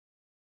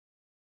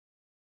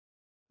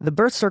The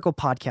Birth Circle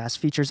podcast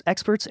features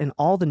experts in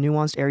all the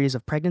nuanced areas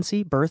of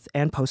pregnancy, birth,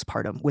 and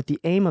postpartum with the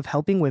aim of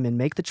helping women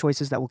make the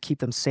choices that will keep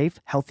them safe,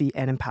 healthy,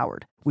 and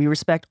empowered. We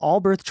respect all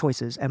birth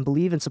choices and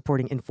believe in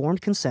supporting informed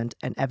consent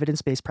and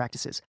evidence-based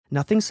practices.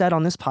 Nothing said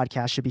on this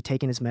podcast should be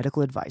taken as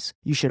medical advice.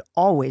 You should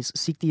always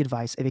seek the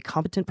advice of a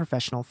competent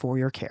professional for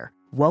your care.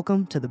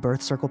 Welcome to the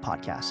Birth Circle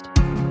podcast.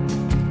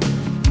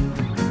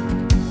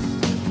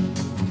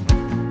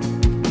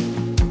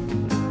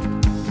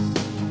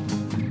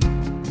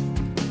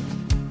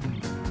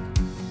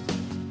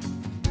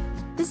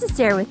 This is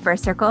Sarah with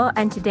Birth Circle,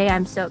 and today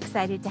I'm so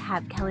excited to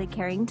have Kelly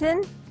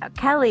Carrington.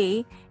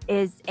 Kelly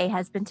is a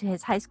husband to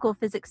his high school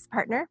physics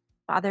partner,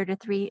 father to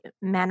 3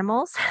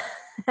 manimals.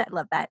 I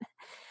love that.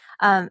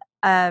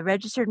 A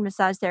registered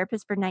massage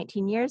therapist for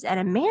 19 years and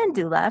a man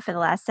doula for the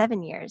last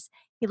 7 years.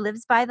 He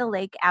lives by the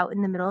lake out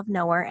in the middle of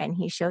nowhere, and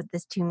he showed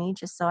this to me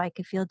just so I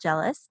could feel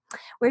jealous,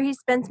 where he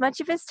spends much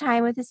of his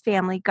time with his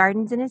family,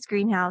 gardens in his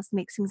greenhouse,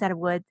 makes things out of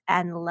wood,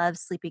 and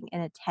loves sleeping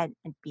in a tent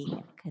and being in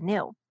a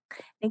canoe.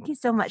 Thank you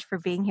so much for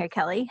being here,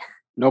 Kelly.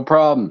 No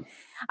problem.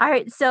 All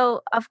right. So,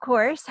 of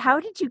course,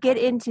 how did you get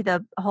into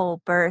the whole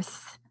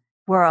birth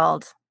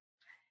world?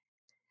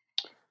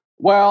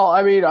 Well,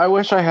 I mean, I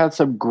wish I had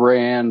some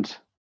grand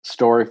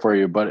story for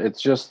you, but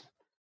it's just,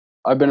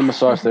 I've been a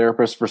massage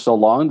therapist for so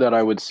long that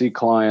I would see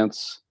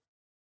clients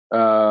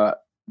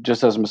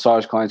just as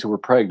massage clients who were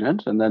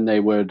pregnant, and then they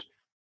would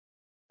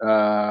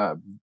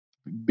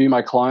be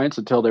my clients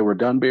until they were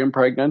done being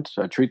pregnant.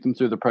 I treat them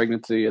through the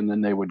pregnancy, and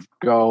then they would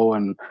go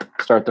and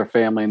start their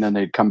family, and then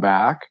they'd come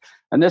back.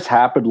 And this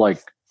happened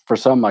for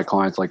some of my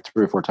clients 3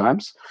 or 4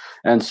 times.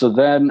 And so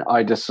then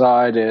I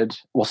decided,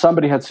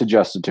 somebody had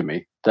suggested to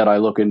me that I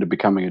look into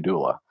becoming a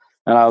doula.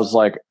 And I was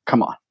like,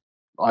 come on,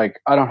 I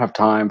don't have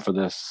time for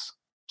this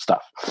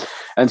stuff.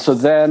 And so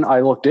then I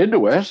looked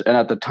into it. And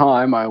at the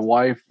time, my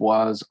wife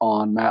was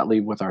on mat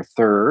leave with our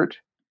third,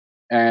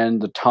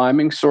 and the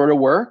timing sort of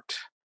worked.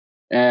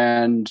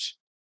 And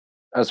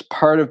as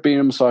part of being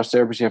a massage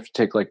therapist, you have to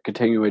take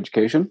continuing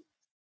education.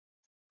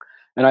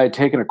 And I had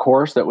taken a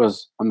course that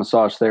was a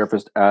massage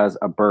therapist as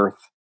a birth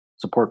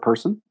support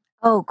person.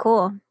 Oh,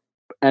 cool.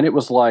 And it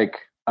was a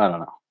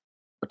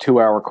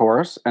 2-hour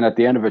course. And at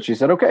the end of it, she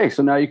said, okay,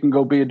 so now you can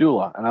go be a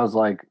doula. And I was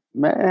like,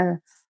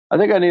 man, I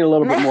think I need a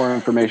little bit more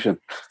information.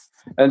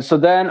 And so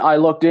then I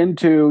looked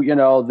into,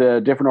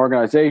 the different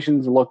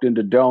organizations, looked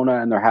into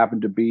DONA, and there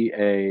happened to be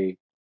a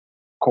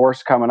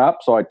course coming up.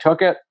 So I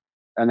took it.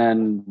 And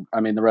then,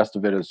 the rest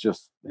of it is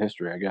just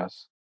history, I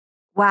guess.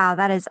 Wow,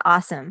 that is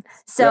awesome.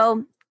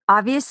 So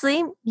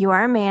obviously you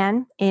are a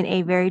man in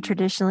a very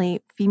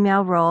traditionally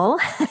female role.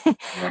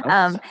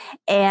 Yes.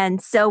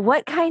 And so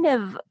what kind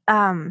of,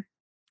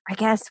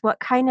 what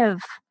kind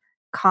of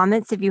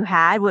comments have you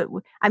had?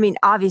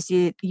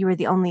 Obviously you were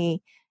the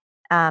only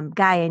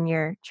guy in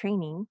your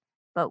training,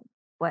 but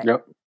what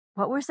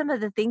were some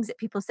of the things that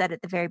people said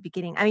at the very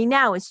beginning?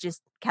 Now it's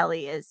just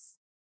Kelly is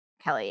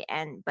Kelly,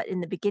 but in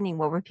the beginning,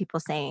 what were people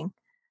saying?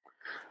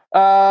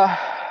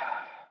 Most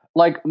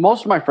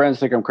of my friends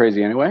think I'm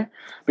crazy anyway,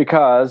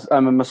 because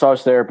I'm a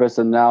massage therapist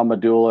and now I'm a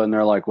doula, and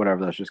they're like,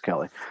 whatever, that's just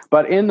Kelly.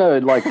 But in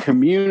the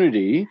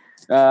community,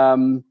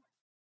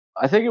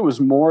 I think it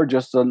was more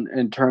just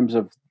in terms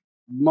of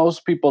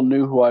most people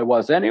knew who I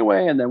was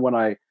anyway. And then when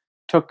I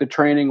took the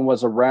training and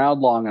was around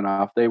long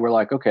enough, they were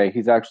like, okay,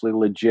 he's actually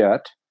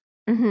legit.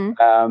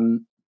 Mm-hmm.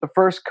 The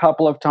first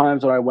couple of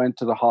times when I went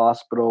to the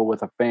hospital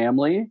with a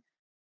family,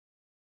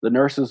 the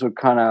nurses would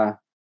kind of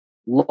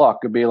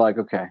look and be like,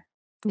 okay.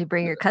 You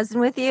bring your cousin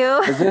with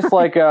you? Is this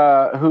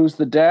a who's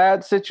the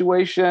dad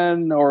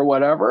situation or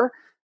whatever?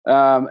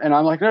 And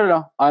I'm like,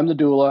 no, I'm the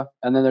doula.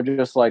 And then they're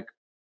just like,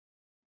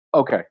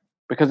 okay,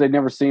 because they'd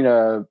never seen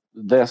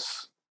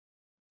this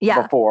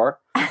before.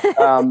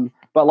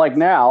 But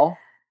now,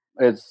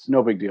 it's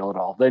no big deal at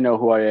all. They know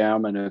who I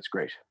am, and it's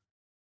great.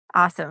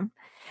 Awesome.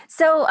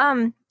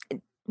 So,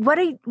 what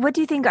do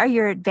you think are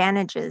your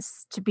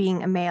advantages to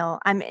being a male?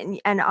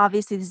 And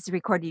obviously this is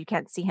recorded, you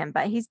can't see him,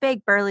 but he's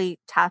big, burly,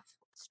 tough,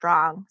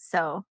 strong.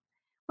 So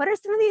what are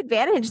some of the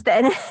advantages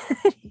then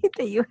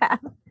that you have?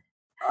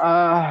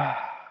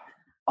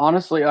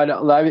 Honestly, I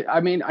don't.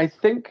 I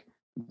think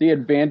the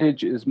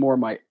advantage is more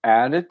my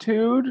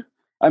attitude.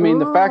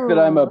 The fact that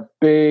I'm a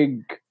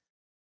big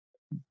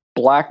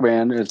black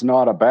man is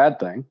not a bad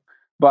thing,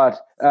 but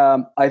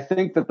I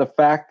think that the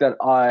fact that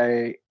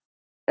I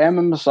am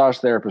a massage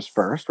therapist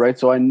first, right?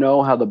 So I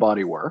know how the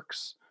body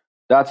works.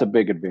 That's a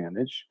big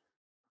advantage.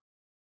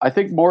 I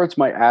think more it's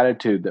my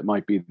attitude that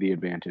might be the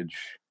advantage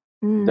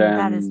than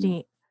that is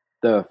neat.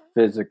 The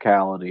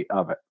physicality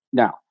of it.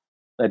 Now,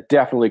 that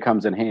definitely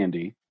comes in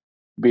handy,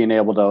 being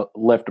able to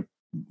lift a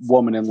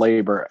woman in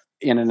labor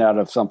in and out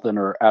of something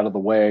or out of the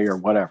way or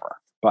whatever.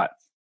 But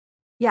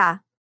yeah.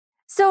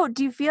 So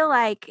do you feel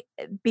like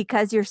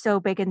because you're so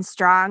big and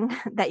strong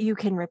that you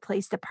can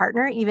replace the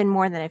partner even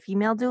more than a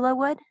female doula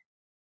would?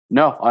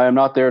 No, I am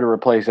not there to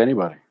replace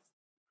anybody.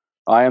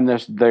 I am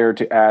just there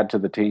to add to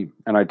the team.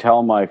 And I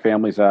tell my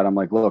families that, I'm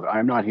like, look,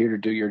 I'm not here to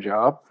do your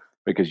job,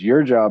 because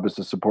your job is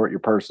to support your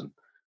person.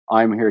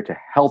 I'm here to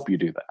help you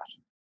do that.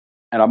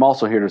 And I'm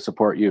also here to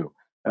support you.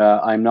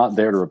 I'm not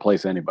there to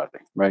replace anybody,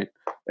 right?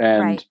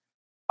 And Right.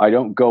 I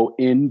don't go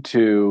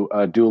into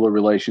a doula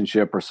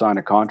relationship or sign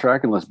a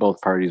contract unless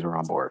both parties are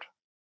on board.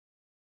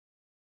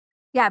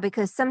 Yeah,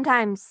 because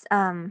sometimes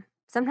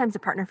the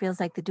partner feels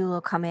like the doula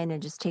will come in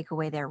and just take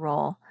away their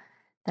role.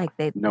 Like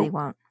they No,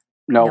 won't.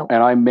 no. Nope.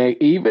 And I may,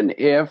 even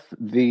if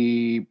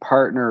the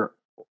partner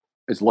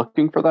is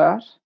looking for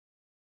that,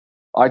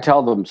 I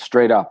tell them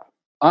straight up,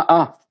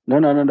 no,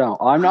 no, no, no.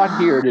 I'm not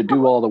here to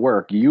do all the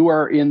work. You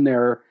are in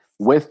there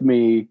with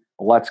me.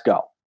 Let's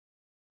go.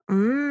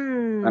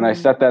 And I Mm,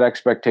 set that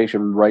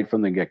expectation right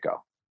from the get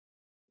go.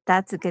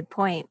 that's a good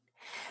point.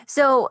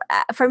 So,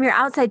 from your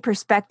outside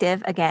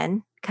perspective,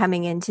 again,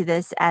 coming into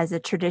this as a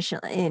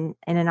traditional in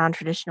a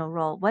non-traditional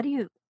role,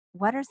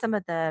 what are some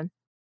of the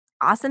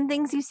awesome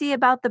things you see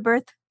about the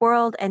birth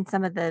world and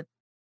some of the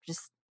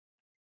just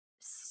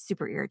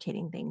super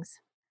irritating things?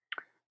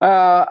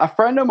 A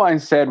friend of mine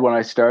said when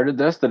I started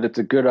this that it's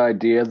a good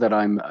idea that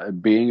I'm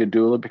being a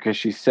doula because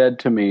she said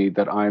to me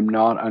that I'm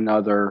not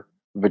another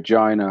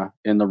vagina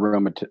in the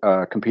room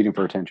competing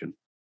for attention.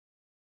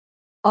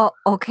 Oh,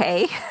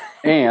 okay.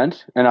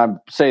 And I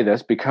say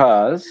this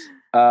because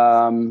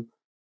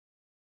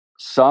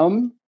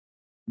some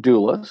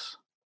doulas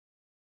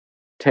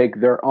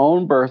take their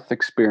own birth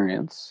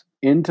experience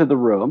into the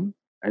room,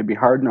 it'd be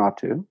hard not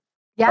to, of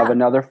Yeah,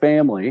 another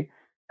family,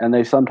 and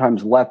they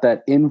sometimes let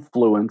that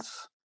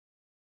influence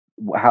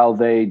how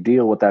they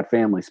deal with that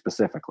family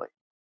specifically.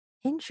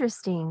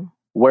 interesting.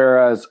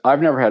 Whereas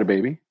I've never had a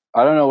baby.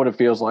 I don't know what it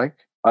feels like.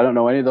 I don't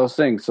know any of those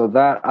things. So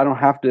that I don't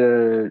have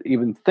to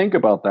even think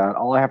about that.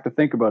 All I have to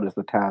think about is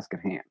the task at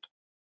hand,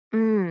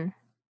 Mm,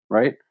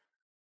 right?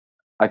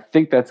 I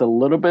think that's a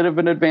little bit of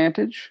an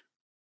advantage.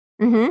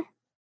 mhm.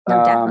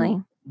 No,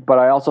 definitely. But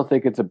I also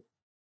think it's a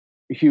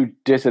huge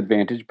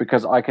disadvantage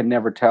because I can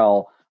never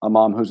tell a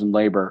mom who's in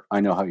labor,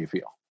 I know how you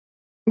feel,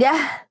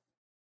 Yeah.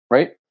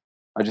 right?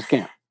 I just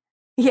can't.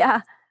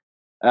 Yeah.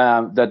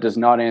 That does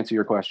not answer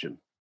your question.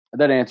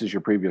 That answers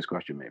your previous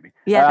question, maybe.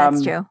 Yeah,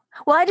 that's true.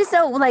 Well, I just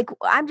know, like,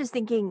 I'm just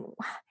thinking,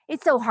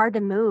 it's so hard to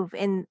move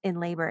in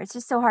labor. It's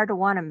just so hard to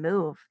want to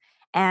move,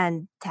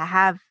 and to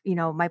have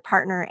my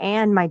partner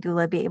and my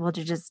doula be able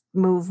to just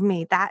move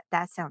me. That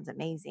sounds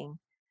amazing.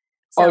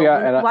 Oh So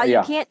yeah, while you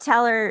yeah, can't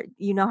tell her,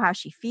 how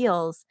she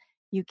feels,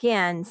 you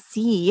can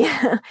see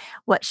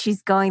what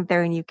she's going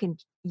through, and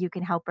you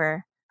can help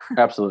her.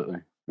 absolutely.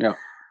 Yeah.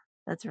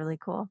 That's really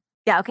cool.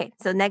 Yeah. Okay.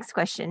 So next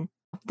question.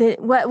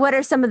 What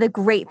are some of the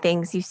great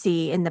things you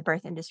see in the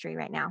birth industry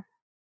right now?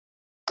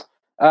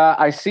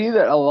 I see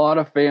that a lot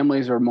of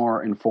families are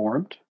more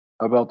informed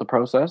about the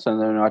process and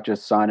they're not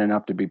just signing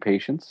up to be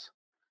patients.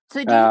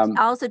 So do you Um,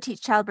 also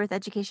teach childbirth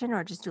education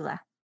or just doula?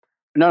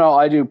 no,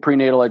 I do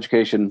prenatal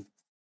education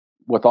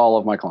with all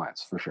of my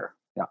clients for sure.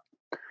 Yeah.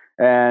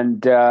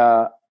 And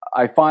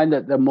I find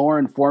that the more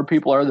informed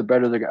people are, the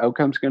better the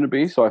outcome's going to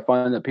be. So I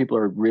find that people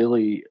are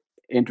really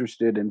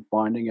interested in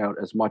finding out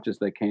as much as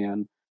they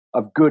can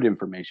of good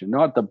information,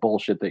 not the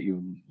bullshit that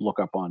you look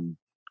up on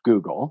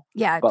Google,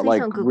 Yeah, but please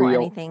like don't Google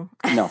real. anything.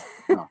 No,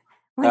 no.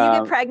 When you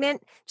get Um,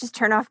 pregnant, just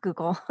turn off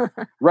Google.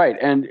 Right.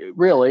 And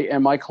really,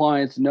 and my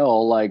clients know,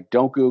 like,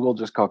 don't Google,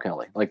 just call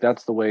Kelly. Like,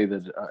 that's the way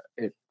that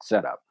it's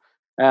set up.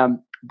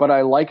 But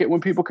I like it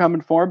when people come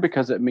informed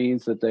because it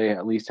means that they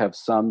at least have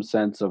some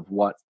sense of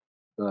what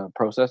the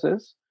process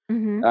is.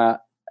 Hmm. Uh,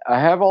 I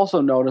have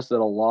also noticed that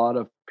a lot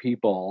of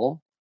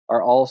people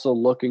are also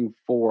looking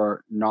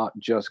for not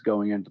just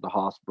going into the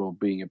hospital,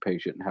 being a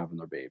patient and having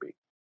their baby.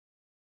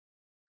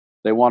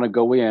 They want to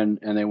go in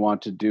and they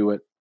want to do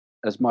it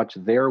as much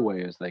their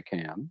way as they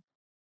can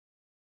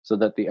so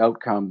that the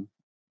outcome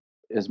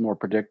is more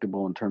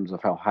predictable in terms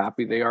of how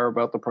happy they are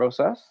about the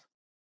process.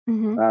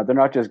 Hmm. They're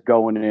not just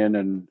going in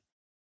and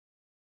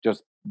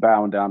just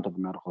bowing down to the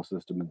medical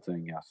system and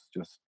saying, yes,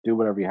 just do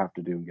whatever you have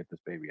to do and get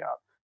this baby out.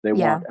 They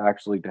Yeah. want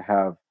actually to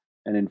have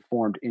an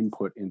informed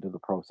input into the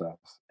process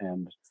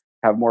and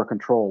have more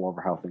control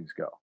over how things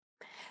go.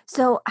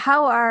 So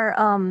how are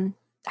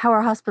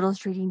hospitals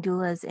treating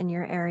doulas in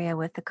your area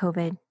with the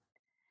COVID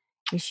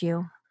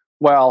issue?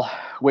 Well,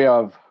 we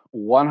have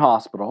one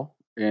hospital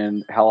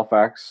in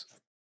Halifax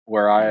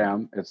where I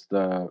am. It's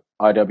the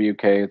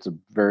IWK. It's a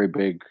very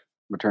big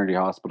maternity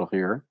hospital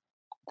here.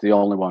 It's the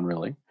only one,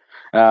 really.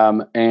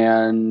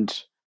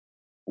 And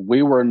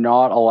we were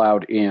not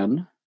allowed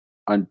in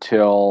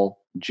until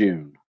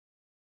June.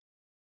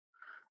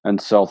 And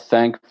so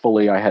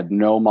thankfully, I had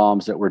no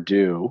moms that were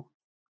due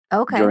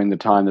Okay. during the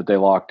time that they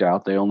locked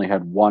out. They only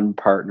had one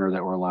partner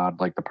that were allowed,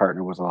 like the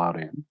partner was allowed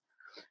in.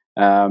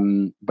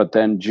 But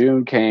then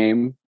June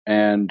came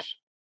and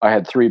I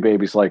had three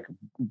babies, like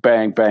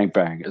bang, bang,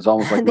 bang. It's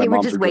almost like my They were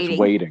moms just were just waiting.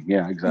 waiting.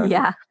 Yeah, exactly.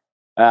 Yeah.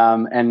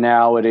 And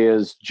now it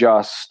is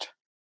just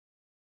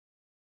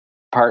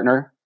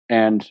partner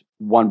and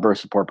one birth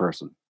support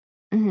person.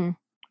 Hmm.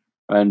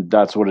 And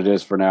that's what it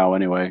is for now,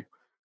 anyway.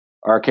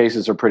 Our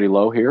cases are pretty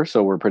low here,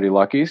 so we're pretty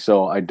lucky.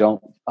 So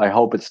I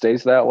hope it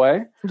stays that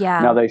way. Yeah.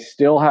 Now they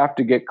still have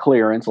to get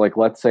clearance. Like,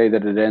 let's say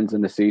that it ends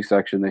in a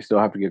C-section. They still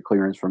have to get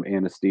clearance from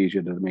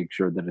anesthesia to make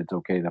sure that it's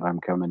okay that I'm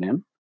coming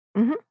in.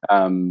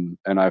 Mm-hmm.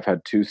 And I've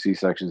had 2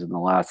 C-sections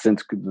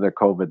since the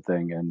COVID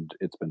thing, and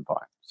it's been fine.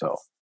 So.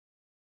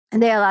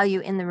 And they allow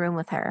you in the room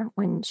with her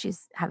when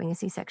she's having a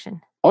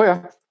C-section. Oh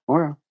yeah.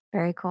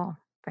 Very cool.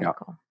 Very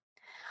cool.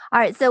 All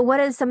right. So what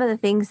are some of the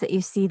things that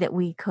you see that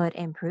we could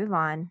improve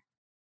on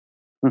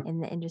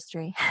in the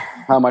industry?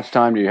 How much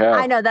time do you have?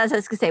 I know, that's what I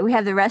was going to say. We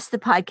have the rest of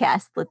the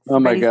podcast. Let's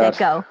ready, set,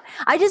 go.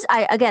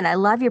 I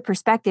love your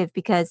perspective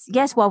because,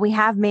 yes, while we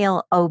have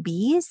male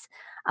OBs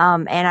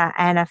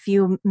and a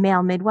few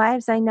male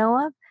midwives I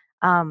know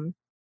of,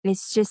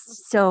 it's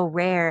just so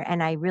rare,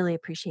 and I really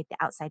appreciate the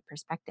outside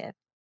perspective.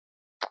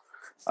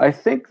 I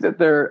think that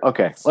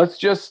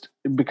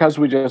because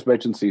we just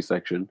mentioned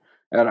C-section,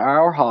 at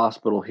our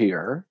hospital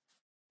here,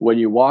 when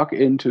you walk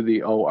into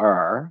the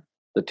OR,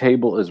 the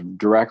table is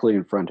directly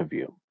in front of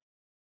you.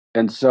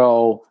 And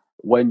so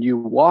when you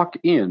walk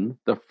in,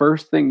 the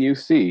first thing you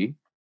see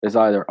is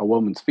either a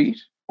woman's feet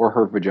or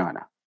her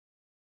vagina.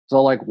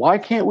 So, like, why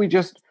can't we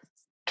just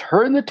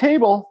turn the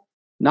table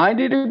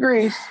 90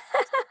 degrees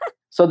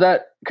so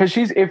that, because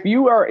if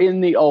you are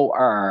in the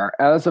OR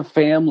as a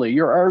family,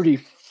 you're already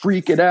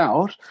freaking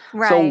out.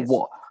 Right.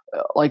 So,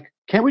 like,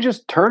 can't we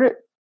just turn it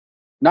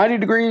 90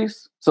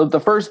 degrees? So the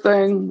first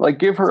thing, like,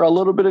 give her a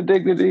little bit of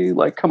dignity.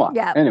 Like, come on.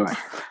 Yeah. Anyway,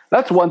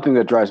 that's one thing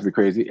that drives me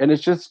crazy. And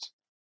it's just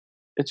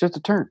a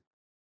turn.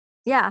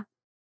 Yeah.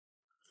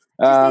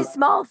 Just these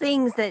small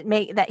things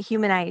that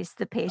humanize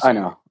the patient. I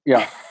know.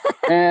 Yeah.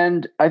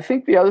 And I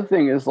think the other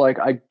thing is, like,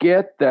 I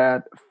get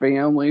that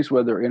families,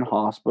 when they're in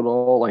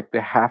hospital, like,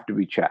 they have to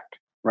be checked,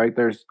 right?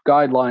 There's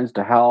guidelines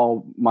to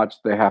how much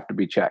they have to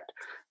be checked.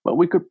 But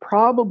we could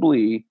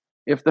probably,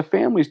 if the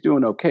family's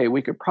doing okay,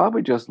 we could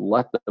probably just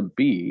let them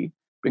be,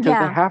 because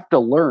they have to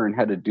learn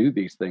how to do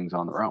these things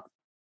on their own.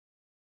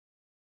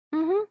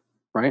 Mm-hmm.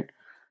 Right?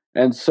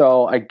 And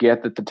so I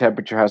get that the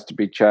temperature has to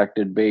be checked,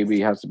 and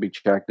baby has to be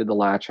checked, and the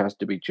latch has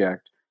to be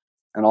checked,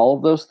 and all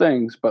of those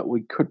things. But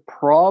we could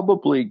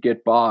probably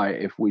get by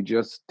if we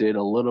just did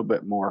a little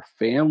bit more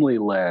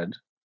family-led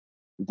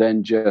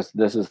than just,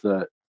 this is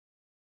the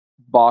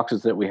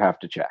boxes that we have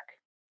to check.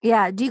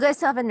 Yeah. Do you guys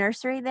still have a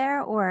nursery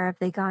there, or have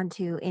they gone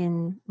to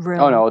in-room?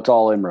 Oh, no, it's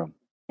all in-room.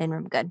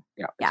 In-room, good.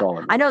 Yeah, it's all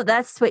in-room. I know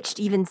that's switched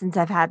even since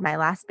I've had my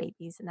last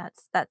babies, and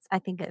that's I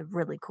think a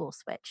really cool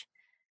switch.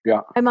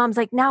 Yeah. My mom's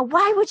like, now,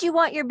 why would you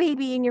want your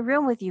baby in your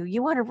room with you?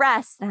 You want to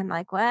rest. And I'm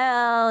like,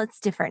 well, it's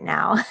different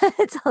now.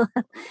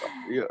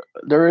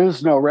 There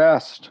is no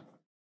rest.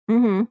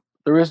 Mm-hmm.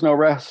 There is no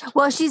rest.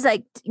 Well, she's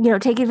like,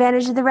 take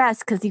advantage of the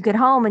rest, because you get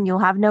home and you'll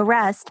have no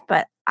rest.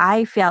 But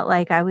I felt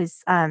like I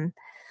was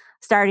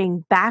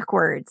starting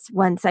backwards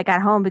once I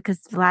got home, because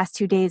the last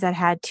 2 days I'd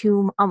had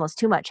almost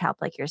too much help,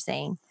 like you're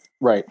saying.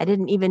 Right. I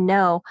didn't even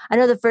know. I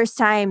know the first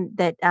time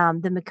that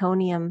the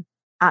meconium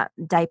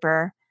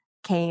diaper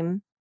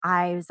came,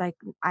 I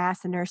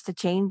asked the nurse to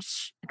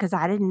change, because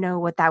I didn't know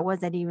what that was.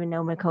 I didn't even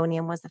know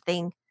meconium was a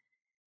thing.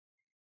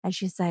 And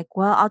she's like,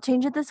 well, I'll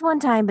change it this one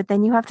time, but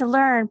then you have to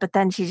learn. But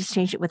then she just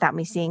changed it without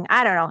me seeing.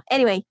 I don't know.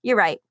 Anyway, you're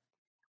right.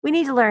 We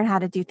need to learn how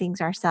to do things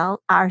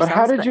ourselves. But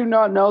how did you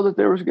not know that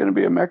there was going to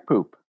be a mech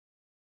poop?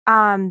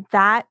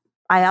 That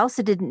I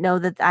also didn't know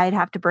that I'd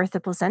have to birth a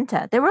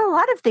placenta. There were a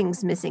lot of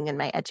things missing in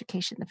my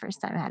education the first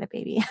time I had a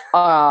baby.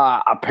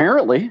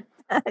 Apparently.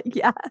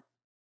 Yeah.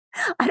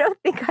 I don't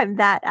think I'm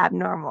that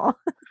abnormal.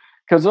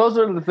 Because those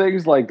are the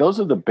things, like, those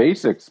are the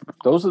basics.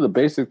 Those are the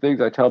basic things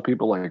I tell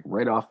people, like,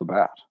 right off the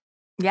bat.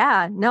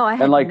 Yeah. No, I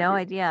had no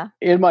idea.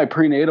 In my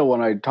prenatal,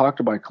 when I talk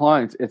to my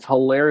clients, it's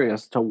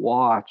hilarious to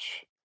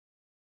watch,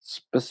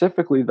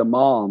 specifically the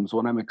moms,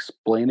 when I'm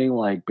explaining,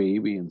 like,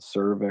 baby and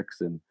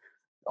cervix and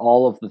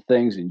all of the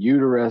things in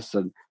uterus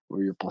and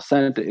where your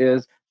placenta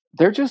is.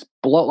 They're just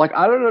like,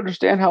 I don't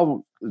understand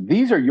how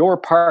these are your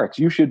parts.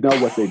 You should know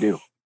what they do.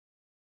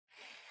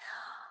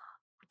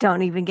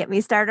 Don't even get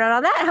me started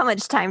on that. How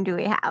much time do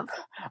we have?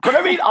 But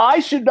I mean, I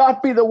should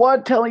not be the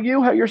one telling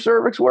you how your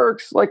cervix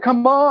works. Like,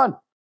 come on.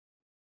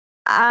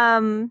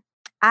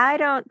 I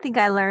don't think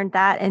I learned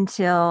that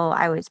until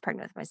I was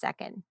pregnant with my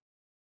second.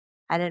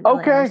 I didn't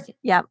really understand.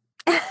 Yep.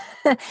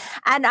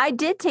 And I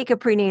did take a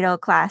prenatal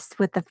class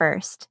with the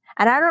first.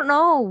 And I don't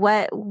know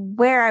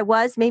where I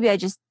was. Maybe I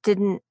just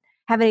didn't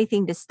have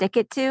anything to stick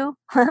it to.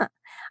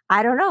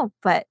 I don't know,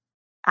 but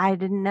I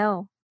didn't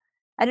know.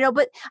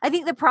 But I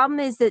think the problem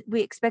is that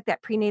we expect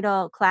that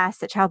prenatal class,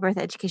 that childbirth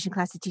education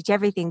class, to teach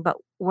everything, but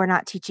we're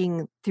not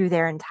teaching through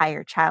their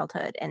entire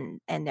childhood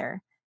and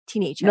their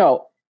teenagehood.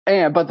 No,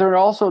 but they're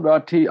also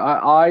not.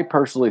 I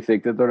personally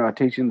think that they're not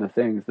teaching the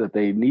things that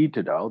they need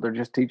to know. They're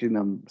just teaching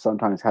them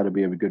sometimes how to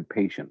be a good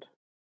patient.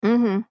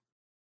 Mm-hmm.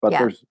 But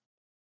there's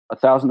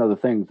 1,000 other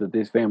things that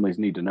these families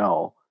need to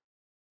know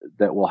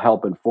that will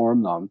help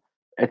inform them.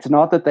 It's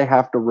not that they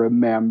have to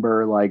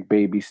remember, like,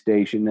 baby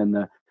station and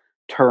the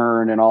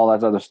turn and all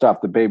that other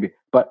stuff, the baby.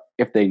 But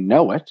if they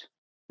know it,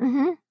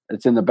 mm-hmm.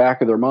 it's in the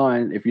back of their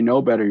mind. If you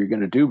know better, you're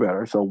going to do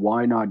better. So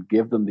why not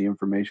give them the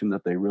information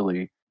that they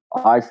really,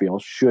 I feel,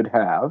 should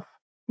have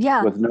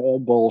Yeah. with no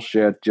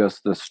bullshit,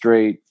 just the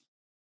straight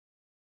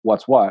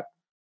what's what.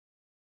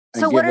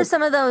 So what are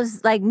some of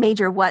those like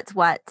major what's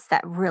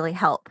that really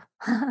help?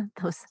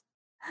 Those.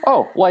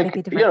 Like,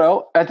 at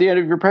the end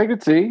of your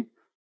pregnancy,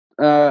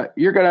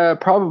 you're going to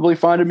probably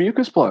find a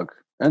mucus plug.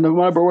 And the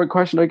number one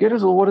question I get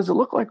is, well, what does it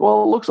look like?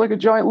 Well, it looks like a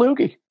giant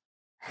loogie,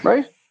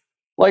 right?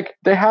 Like,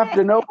 they have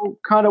to know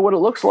kind of what it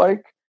looks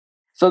like,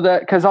 so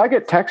that, because I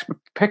get text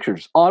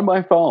pictures on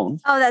my phone.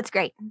 Oh, that's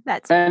great.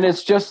 And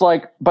it's just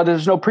like, but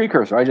there's no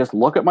precursor. I just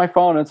look at my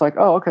phone and it's like,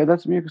 oh, okay,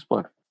 that's a mucus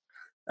plug.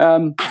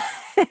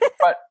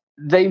 But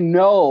they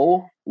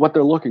know what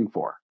they're looking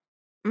for,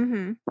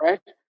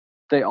 right?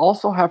 They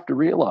also have to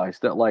realize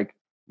that, like,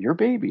 your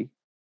baby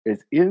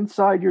is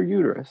inside your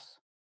uterus,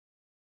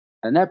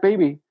 and that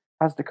baby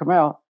has to come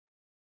out,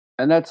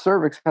 and that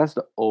cervix has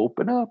to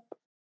open up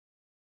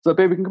so that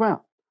baby can come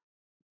out.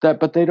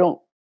 But they don't.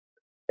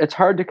 It's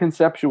hard to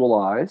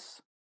conceptualize.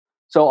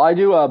 So I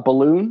do a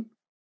balloon,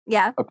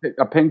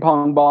 a ping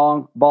pong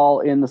ball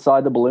in the side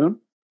of the balloon,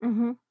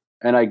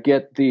 and I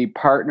get the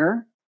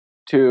partner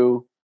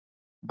to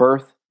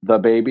birth the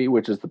baby,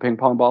 which is the ping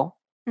pong ball.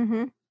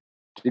 Do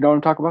you know what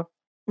I'm talking about?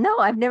 No,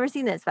 I've never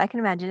seen this, but I can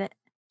imagine it.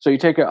 So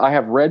I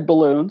have red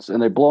balloons,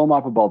 and they blow them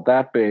up about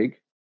that big,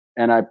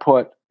 and I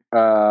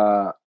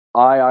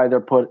either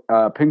put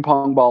a ping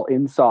pong ball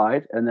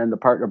inside, and then the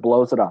partner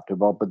blows it up to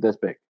about this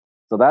big.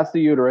 So that's the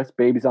uterus,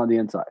 baby's on the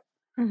inside.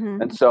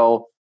 And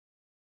so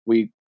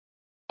we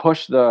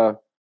push the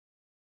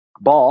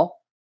ball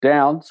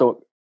down so it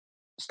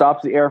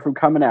stops the air from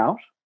coming out.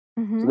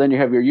 So then you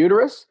have your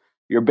uterus,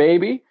 your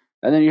baby,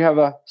 and then you have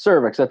a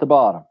cervix at the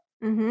bottom.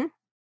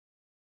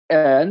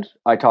 And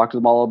I talk to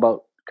them all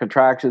about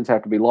contractions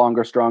have to be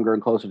longer, stronger,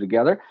 and closer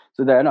together.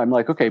 So then I'm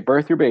like, okay,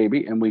 birth your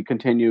baby, and we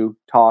continue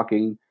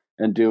talking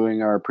and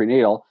doing our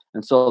prenatal.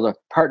 And so the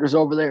partner's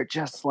over there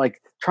just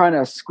like trying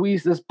to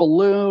squeeze this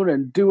balloon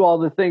and do all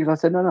the things. I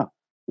said, no,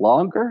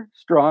 longer,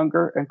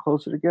 stronger, and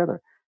closer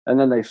together. And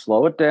then they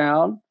slow it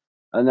down.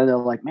 And then they're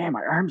like, man,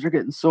 my arms are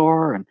getting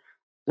sore. And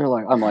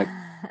I'm like,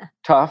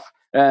 tough.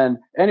 And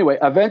anyway,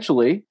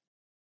 eventually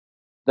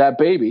that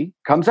baby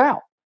comes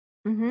out,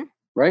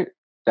 right?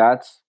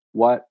 That's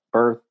what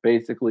birth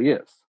basically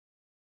is.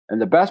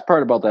 And the best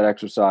part about that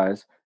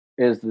exercise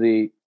is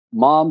the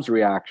mom's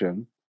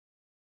reaction.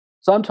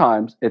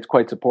 Sometimes it's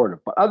quite supportive,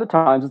 but other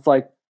times it's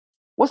like,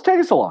 what's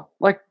taking so long?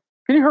 Like,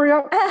 can you hurry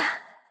up?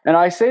 And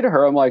I say to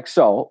her, I'm like,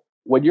 so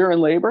when you're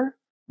in labor,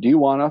 do you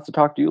want us to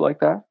talk to you like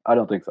that? I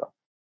don't think so.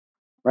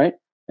 Right?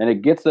 And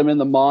it gets them in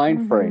the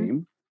mind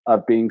frame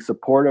of being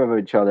supportive of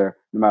each other,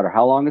 no matter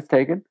how long it's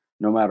taken,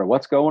 no matter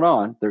what's going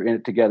on, they're in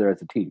it together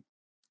as a team.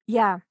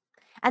 Yeah.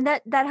 And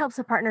that helps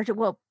the partner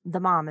the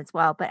mom as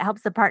well, but it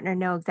helps the partner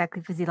know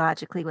exactly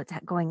physiologically what's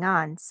going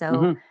on.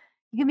 So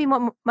you can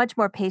be much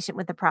more patient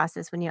with the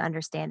process when you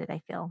understand it,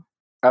 I feel.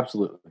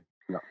 Absolutely.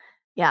 Yeah.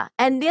 Yeah.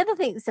 And the other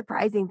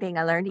surprising thing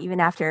I learned even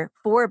after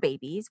 4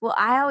 babies, well,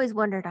 I always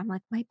wondered, I'm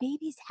like, my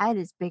baby's head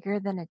is bigger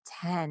than a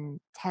 10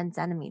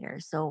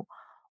 centimeters. So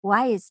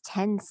why is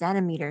 10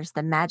 centimeters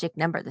the magic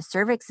number? The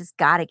cervix has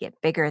got to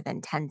get bigger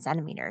than 10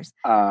 centimeters.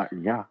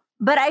 Yeah.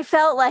 But I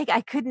felt like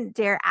I couldn't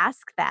dare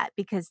ask that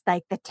because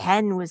like the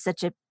 10 was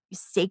such a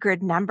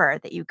sacred number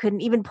that you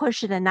couldn't even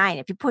push it a 9.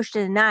 If you pushed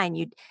it a 9,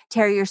 you'd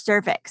tear your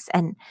cervix.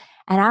 And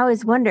I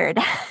always wondered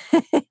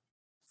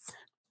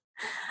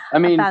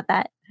about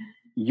that.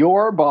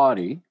 Your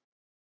body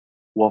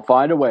will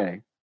find a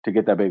way to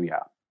get that baby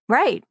out.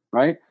 Right.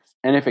 Right.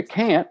 And if it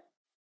can't,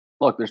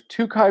 look, there's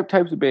 2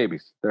 types of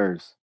babies.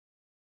 There's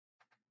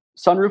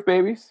sunroof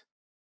babies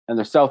and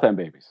there's south end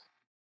babies.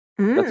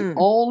 That's the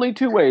only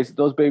 2 ways that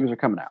those babies are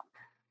coming out.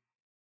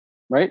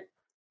 Right?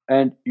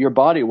 And your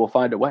body will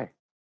find a way.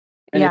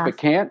 And if it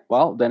can't,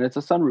 well, then it's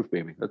a sunroof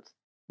baby. That's,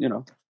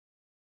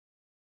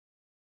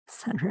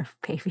 Sunroof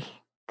baby.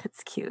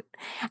 That's cute.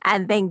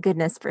 And thank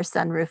goodness for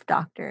sunroof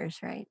doctors,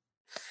 right?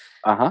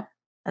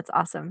 That's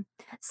awesome.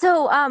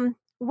 So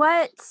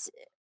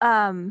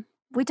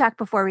we talked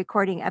before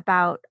recording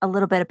about a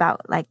little bit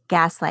about like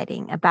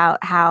gaslighting,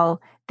 about how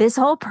this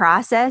whole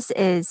process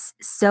is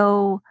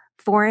so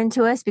foreign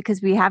to us because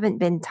we haven't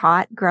been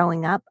taught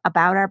growing up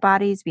about our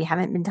bodies. We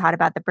haven't been taught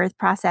about the birth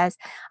process.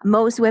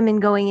 Most women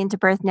going into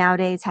birth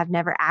nowadays have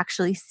never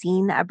actually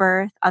seen a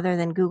birth other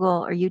than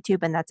Google or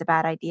YouTube, and that's a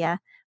bad idea.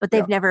 But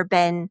they've never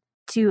been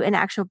to an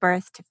actual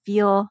birth to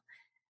feel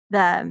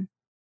the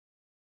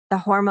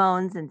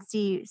hormones and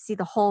see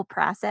the whole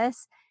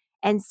process.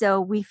 And so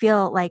we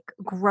feel like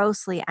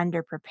grossly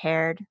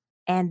underprepared.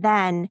 And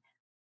then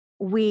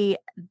we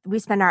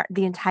spend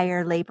the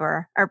entire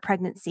labor or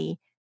pregnancy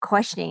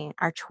questioning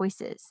our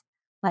choices.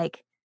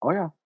 Like,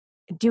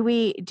 do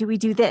we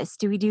do this?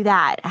 Do we do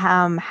that?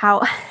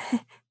 How,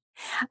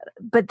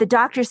 but the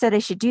doctor said I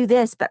should do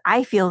this, but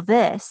I feel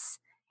this.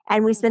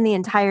 And we spend the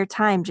entire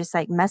time just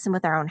like messing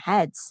with our own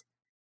heads.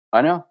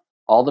 I know,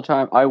 all the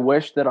time. I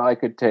wish that I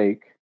could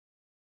take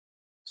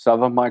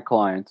some of my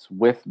clients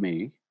with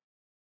me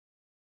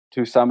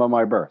to some of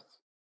my births.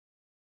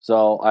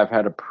 So I've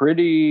had a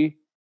pretty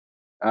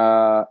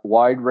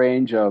wide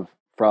range of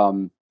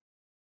from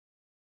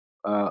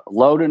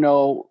low to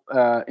no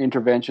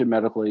intervention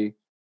medically,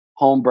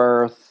 home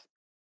birth,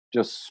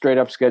 just straight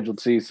up scheduled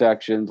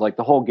C-sections, like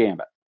the whole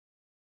gamut.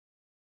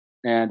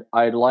 And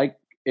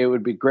it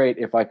would be great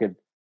if I could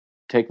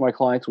take my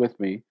clients with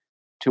me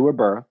to a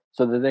birth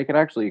so that they could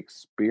actually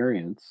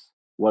experience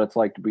what it's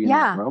like to be in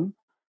that room.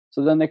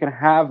 So then they can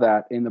have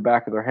that in the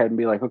back of their head and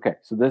be like, okay,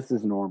 so this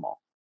is normal.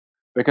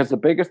 Because the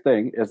biggest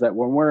thing is that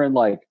when we're in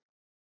like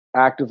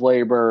active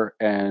labor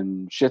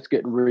and shit's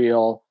getting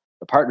real,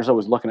 the partner's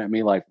always looking at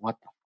me like, what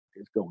the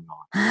fuck is going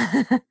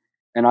on?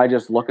 And I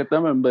just look at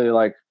them and be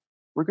like,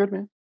 we're good,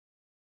 man.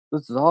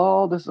 This is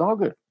all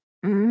good.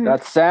 Mm-hmm.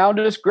 That sound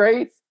is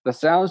great. The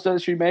sounds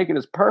that she's making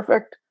is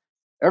perfect.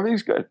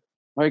 Everything's good.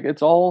 Like,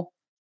 it's all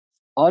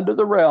under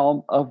the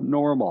realm of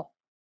normal.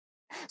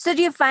 So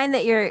do you find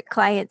that your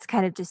clients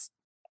kind of just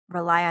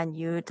rely on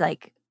you to,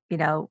 like,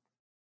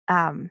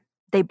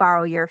 they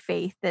borrow your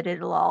faith that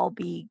it'll all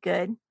be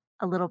good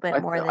a little bit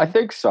more than... I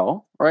think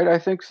so, right? I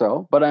think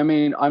so. But I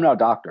mean, I'm not a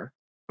doctor.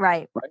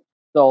 Right.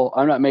 So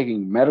I'm not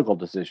making medical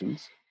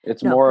decisions.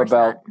 It's more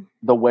about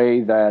the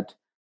way that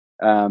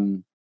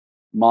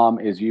mom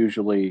is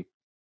usually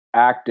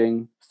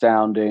acting,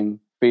 sounding,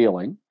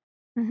 feeling.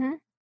 Mm-hmm.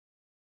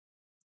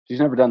 She's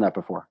never done that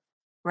before.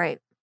 Right.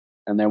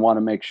 And they want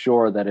to make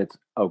sure that it's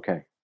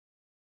okay.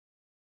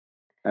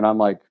 And I'm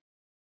like,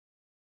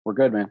 we're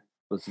good, man.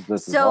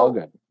 This is all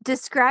good.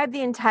 Describe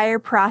the entire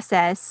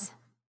process.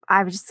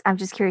 I'm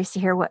just curious to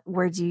hear what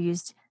words you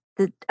used.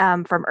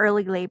 From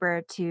early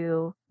labor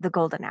to the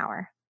golden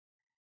hour.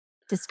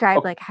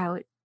 Describe like how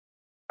it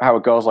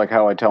goes, like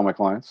how I tell my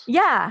clients.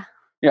 Yeah.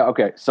 Yeah.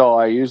 Okay. So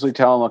I usually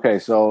tell them, okay,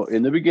 so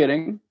in the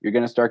beginning, you're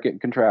going to start getting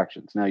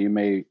contractions. Now you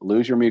may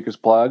lose your mucus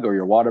plug or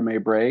your water may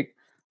break,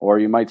 or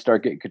you might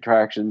start getting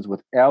contractions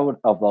without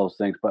of those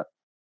things, but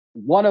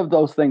one of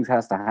those things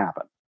has to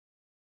happen.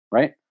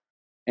 Right.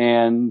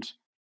 And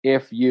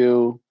if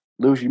you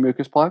lose your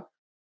mucus plug,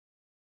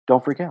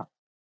 don't freak out.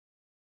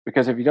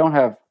 Because if you don't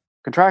have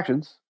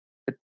contractions,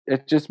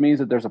 it just means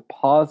that there's a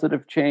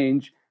positive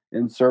change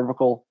in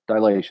cervical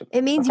dilation.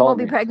 It means you won't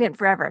be pregnant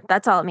forever.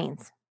 That's all it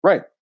means.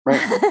 Right.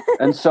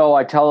 And so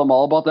I tell them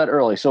all about that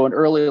early. So in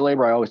early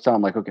labor, I always tell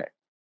them, like, okay,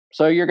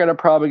 so you're going to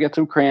probably get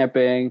some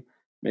cramping,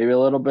 maybe a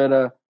little bit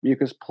of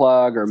mucus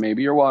plug, or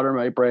maybe your water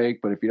might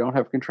break. But if you don't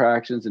have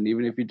contractions, and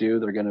even if you do,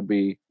 they're going to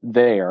be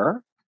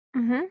there.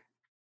 Mm-hmm.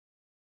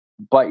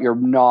 But you're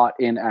not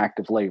in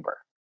active labor.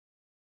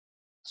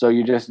 So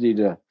you just need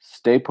to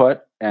stay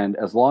put. And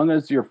as long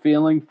as you're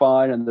feeling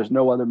fine and there's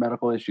no other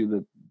medical issue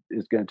that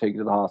is going to take you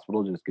to the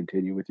hospital, just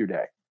continue with your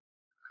day.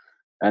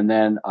 And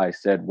then I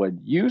said, when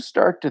you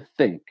start to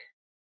think,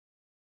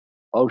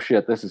 oh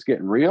shit, this is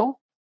getting real,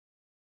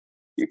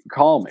 you can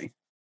call me.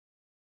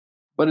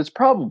 But it's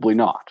probably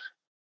not.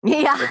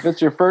 Yeah. If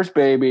it's your first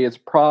baby, it's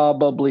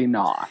probably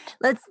not.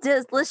 Let's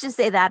just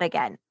say that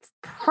again. It's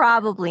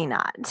probably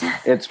not.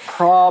 It's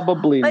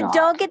probably not. But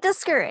don't get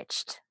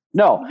discouraged.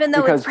 No. Even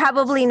though it's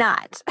probably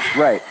not.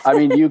 Right. I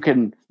mean,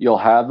 you'll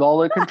have all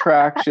the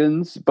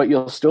contractions, but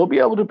you'll still be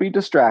able to be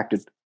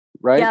distracted.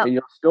 Right. Yep. And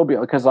you'll still be,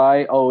 because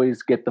I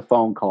always get the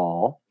phone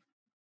call.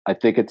 I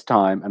think it's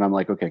time. And I'm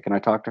like, okay, can I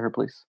talk to her,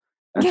 please?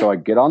 And so I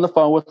get on the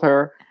phone with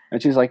her.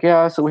 And she's like,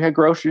 yeah, so we had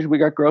groceries. We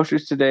got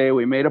groceries today.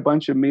 We made a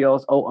bunch of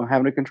meals. Oh, I'm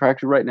having a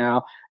contraction right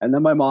now. And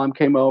then my mom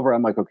came over.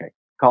 I'm like, okay,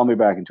 call me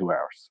back in 2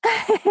 hours.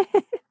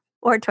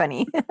 Or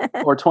 20.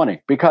 Or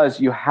 20. Because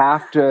you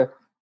have to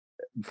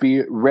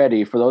be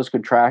ready for those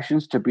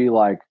contractions to be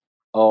like,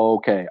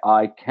 okay,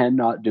 I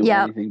cannot do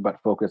anything but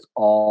focus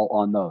all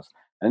on those.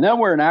 And then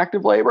we're in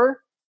active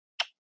labor.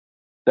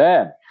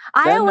 Then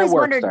I always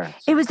wondered,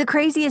 it was the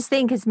craziest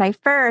thing because I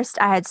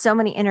had so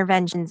many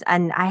interventions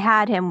and I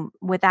had him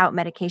without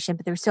medication,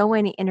 but there were so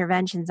many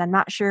interventions. I'm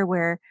not sure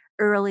where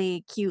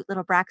early, cute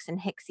little Braxton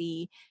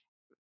Hicksy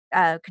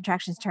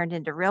contractions turned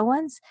into real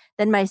ones.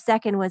 Then my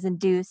second was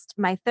induced.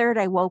 My third,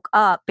 I woke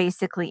up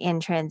basically in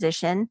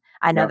transition.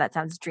 I know that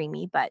sounds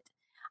dreamy, but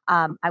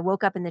I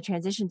woke up in the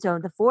transition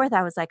zone. The fourth,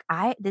 I was like,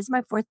 this is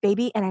my fourth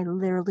baby and I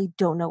literally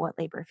don't know what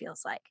labor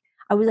feels like.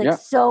 I was like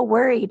so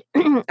worried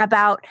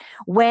about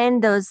when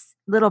those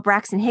little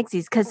Braxton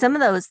Hicksies, because some of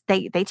those,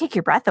 they take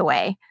your breath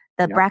away,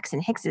 the Braxton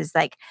Hickses,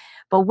 like,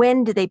 but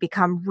when do they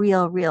become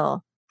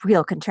real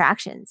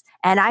contractions?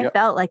 And I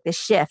felt like the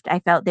shift.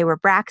 I felt they were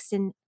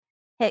Braxton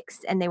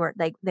Hicks and they were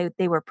like,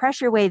 they were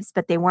pressure waves,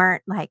 but they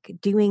weren't like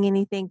doing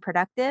anything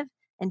productive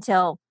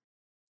until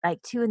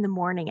like 2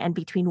 a.m. And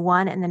between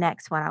one and the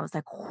next one, I was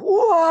like,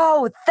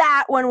 whoa,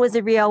 that one was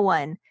a real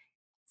one.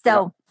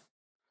 So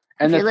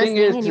and if you're the thing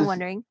listening and you're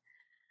wondering,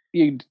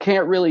 you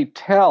can't really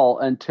tell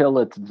until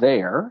it's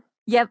there.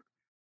 Yep.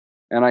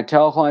 And I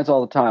tell clients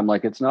all the time,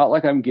 like, it's not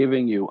like I'm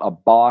giving you a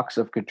box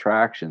of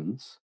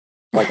contractions,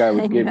 like I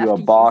would give you a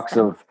box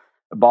of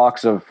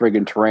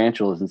friggin'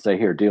 tarantulas and say,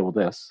 here, deal with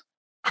this.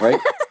 Right?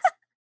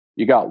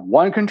 You got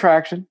one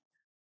contraction.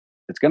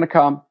 It's going to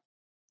come.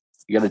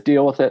 You got to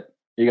deal with it.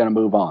 You got to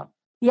move on.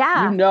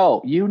 Yeah.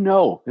 You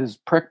know his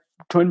prick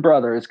twin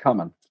brother is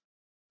coming,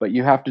 but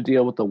you have to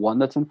deal with the one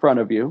that's in front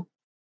of you,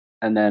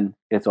 and then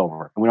it's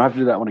over. And we don't have to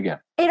do that one again.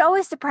 It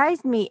always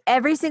surprised me.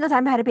 Every single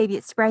time I had a baby,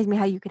 it surprised me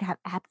how you could have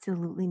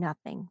absolutely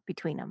nothing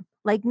between them.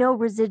 Like no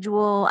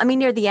residual. I mean,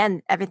 near the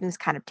end, everything's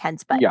kind of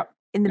tense, but Yeah.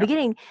 in the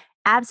beginning,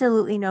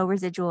 absolutely no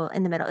residual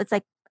in the middle. It's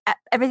like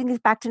everything is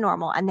back to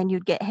normal. And then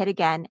you'd get hit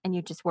again and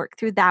you just work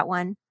through that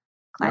one,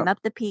 climb up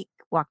the peak,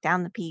 walk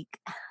down the peak.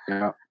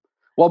 Yeah.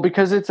 Well,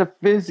 because it's a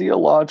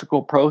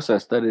physiological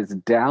process that is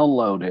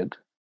downloaded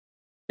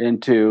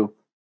into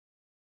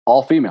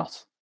all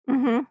females.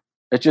 Mm-hmm.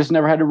 It just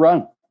never had to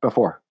run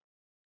before.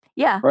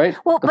 Yeah. Right?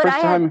 Well, but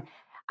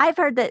I've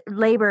heard that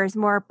labor is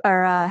more,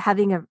 or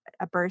having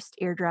a burst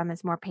eardrum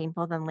is more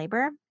painful than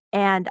labor.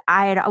 And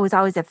I was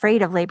always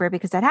afraid of labor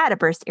because I'd had a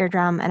burst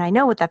eardrum and I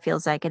know what that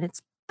feels like. And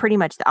it's pretty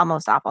much the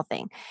almost awful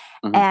thing.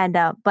 Mm-hmm.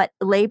 And, but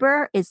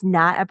labor is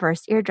not a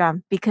burst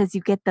eardrum because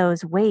you get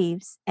those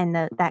waves and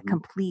that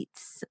complete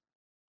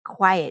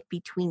quiet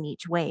between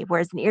each wave.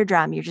 Whereas an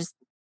eardrum, you're just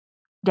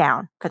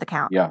down for the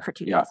count for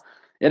 2 days.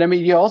 And I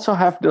mean, you also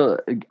have to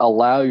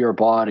allow your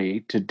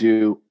body to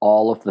do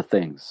all of the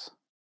things,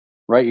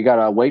 right? You got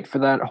to wait for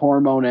that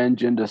hormone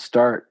engine to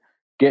start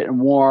getting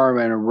warm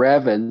and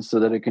revving so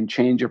that it can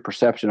change your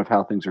perception of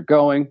how things are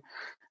going.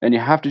 And you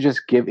have to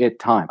just give it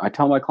time. I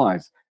tell my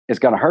clients, it's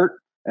going to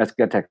hurt. And it's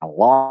going to take a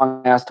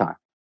long ass time.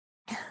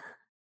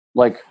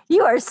 Like,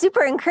 you are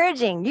super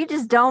encouraging. You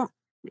just don't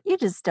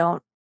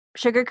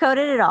sugarcoat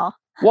it at all.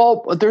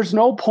 Well, there's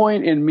no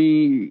point in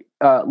me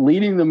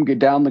leading them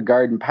down the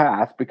garden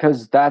path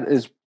because that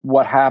is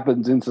what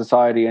happens in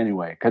society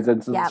anyway. Because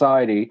in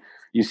society,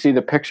 you see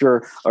the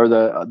picture or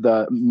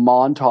the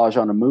montage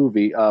on a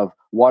movie of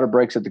water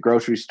breaks at the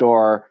grocery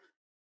store.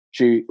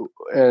 She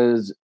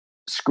is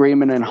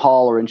screaming and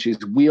hollering.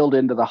 She's wheeled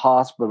into the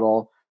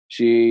hospital.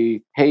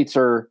 She hates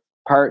her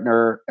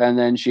partner, and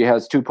then she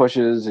has 2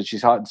 pushes, and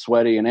she's hot and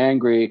sweaty and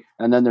angry,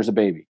 and then there's a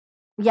baby.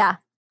 Yeah.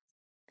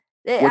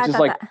 Which is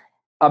like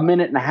a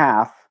minute and a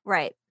half.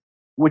 Right.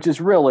 Which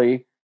is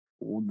really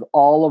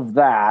all of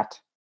that,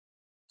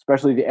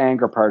 especially the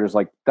anger part, is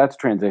like, that's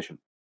transition.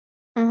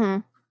 Mm-hmm.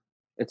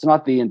 It's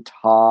not the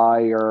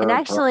entire... And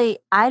actually,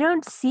 I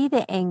don't see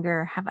the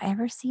anger. Have I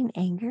ever seen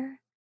anger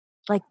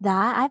like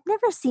that? I've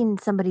never seen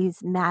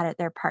somebody's mad at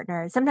their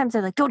partner. Sometimes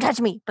they're like, don't touch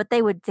me. But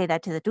they would say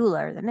that to the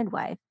doula or the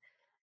midwife.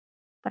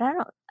 But I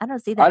don't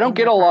see that. I don't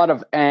get a lot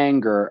of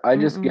anger. I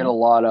just get a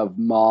lot of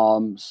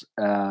moms...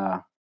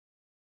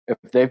 if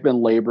they've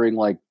been laboring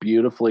like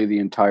beautifully the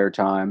entire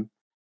time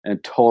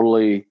and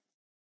totally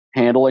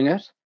handling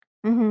it,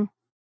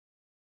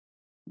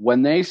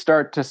 when they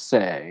start to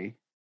say,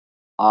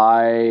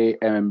 I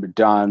am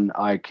done,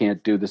 I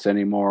can't do this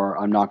anymore,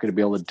 I'm not going to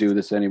be able to do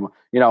this anymore,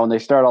 when they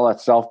start all that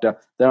self-doubt,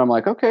 then I'm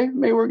like, okay,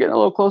 maybe we're getting a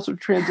little closer to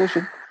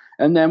transition.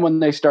 And then when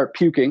they start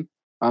puking,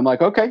 I'm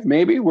like, okay,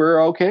 maybe we're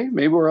all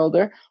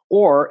there.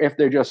 Or if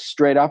they're just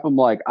straight up, I'm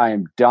like, I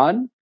am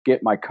done.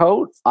 Get my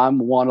coat. I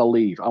want to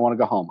leave. I want to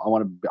go home.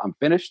 I'm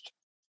finished.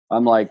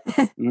 I'm like,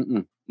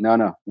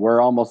 no,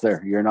 we're almost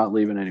there. You're not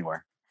leaving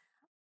anywhere.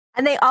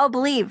 And they all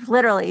believe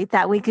literally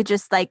that we could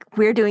just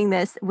we're doing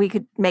this. We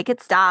could make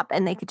it stop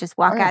and they could just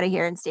walk out of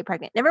here and stay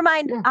pregnant. Never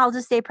mind. Yeah. I'll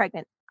just stay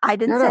pregnant. I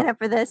didn't sign up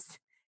for this.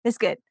 It's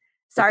good.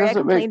 Sorry, I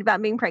complained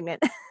about being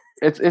pregnant.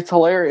 It's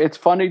hilarious. It's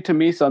funny to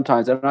me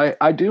sometimes. And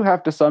I do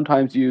have to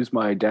sometimes use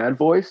my dad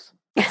voice,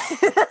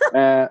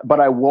 but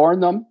I warn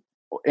them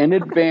in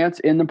advance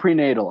in the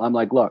prenatal. I'm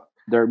like, look,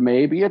 there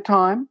may be a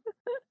time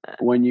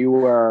when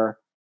you are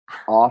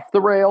off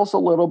the rails a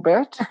little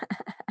bit,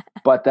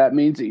 but that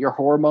means that your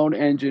hormone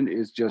engine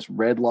is just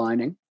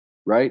redlining,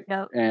 right?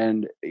 Yep.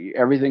 And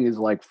everything is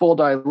like full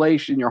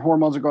dilation. Your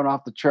hormones are going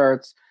off the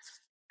charts,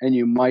 and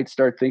you might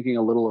start thinking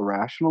a little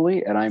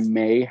irrationally, and I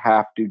may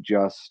have to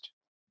just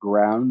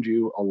ground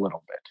you a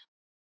little bit.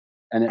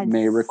 And it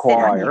may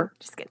require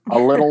a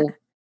little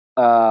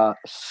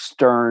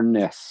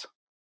sternness.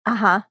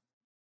 Uh-huh.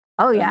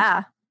 Oh,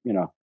 yeah.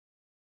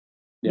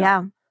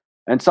 Yeah.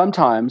 And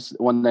sometimes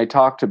when they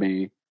talk to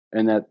me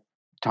in that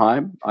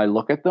time, I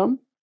look at them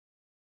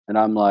and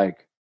I'm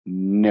like,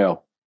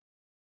 no,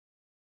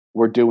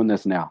 we're doing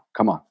this now.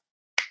 Come on,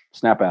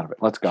 snap out of it.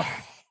 Let's go.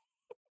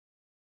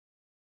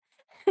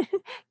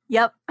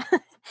 Yep.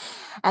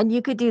 And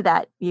you could do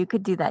that.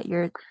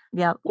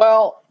 Yep.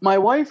 Well, my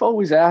wife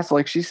always asks,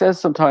 she says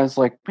sometimes,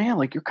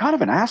 man, you're kind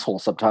of an asshole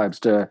sometimes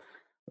to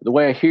the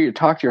way I hear you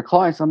talk to your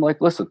clients. I'm like,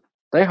 listen,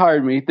 they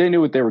hired me. They knew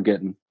what they were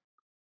getting.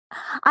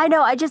 I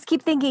know. I just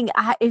keep thinking,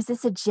 is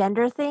this a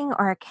gender thing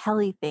or a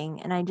Kelly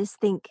thing? And I just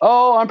think...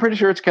 Oh, I'm pretty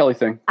sure it's a Kelly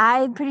thing.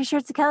 I'm pretty sure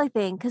it's a Kelly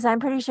thing because I'm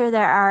pretty sure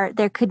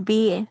there could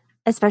be,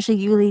 especially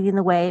you leading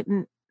the way,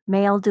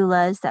 male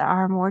doulas that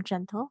are more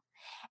gentle.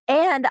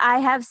 And I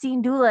have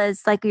seen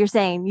doulas, like you're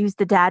saying, use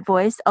the dad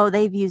voice. Oh,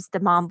 they've used the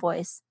mom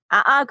voice.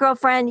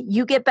 Girlfriend,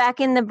 you get back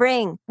in the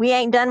ring. We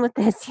ain't done with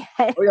this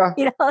yet. Oh,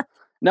 yeah.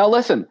 Now,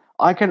 listen,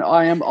 I can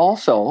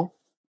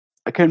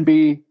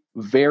be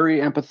very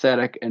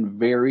empathetic and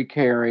very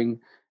caring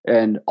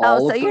and Oh,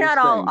 all so of you're those not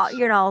all, things.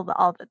 you're not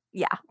all the,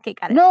 yeah. Okay,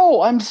 got it.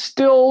 No, I'm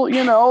still,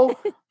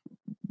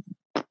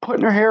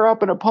 putting her hair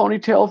up in a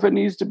ponytail if it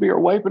needs to be, or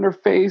wiping her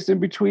face in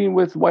between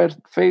with wet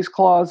face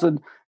cloths and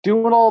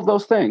doing all of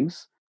those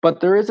things. But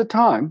there is a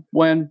time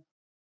when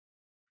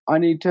I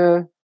need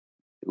to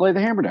lay the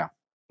hammer down.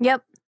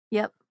 Yep.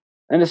 Yep.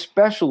 And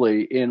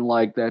especially in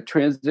like that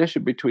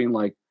transition between,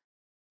 like,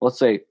 let's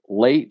say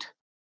late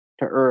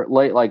to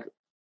late, like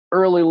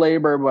early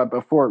labor, but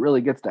before it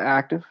really gets to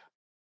active.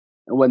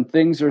 And when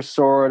things are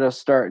sort of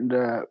starting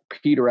to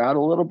peter out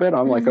a little bit,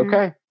 I'm like,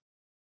 okay.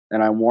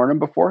 And I warn them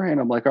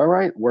beforehand. I'm like, all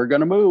right, we're going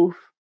to move.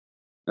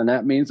 And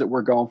that means that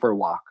we're going for a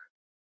walk.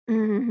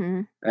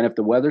 Mm-hmm. And if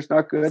the weather's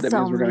not good, that So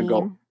means we're going to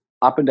go mean.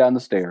 up and down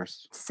the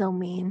stairs. So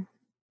mean.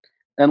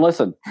 And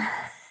listen,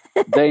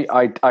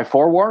 I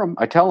forewarn them.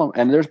 I tell them.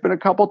 And there's been a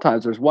couple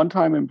times. There's one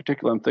time in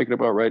particular I'm thinking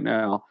about right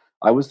now.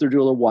 I was their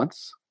doula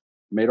once,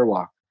 made her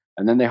walk.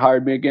 And then they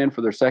hired me again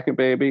for their second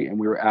baby. And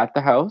we were at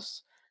the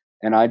house.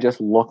 And I just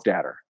looked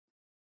at her.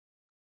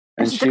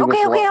 And she's like,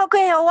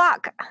 okay, I'll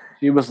walk.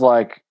 She was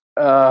like,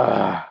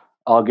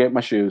 I'll get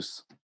my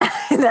shoes.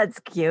 That's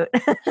cute.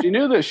 She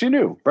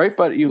knew, right?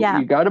 But you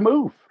got to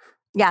move.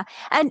 Yeah.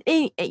 And,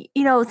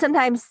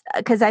 sometimes,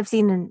 because I've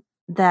seen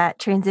that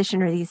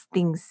transition or these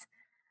things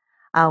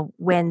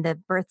when the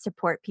birth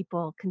support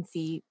people can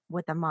see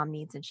what the mom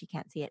needs and she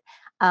can't see it.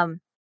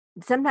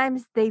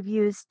 Sometimes they've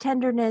used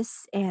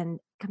tenderness and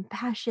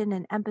compassion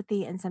and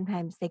empathy, and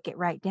sometimes they get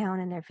right down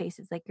in their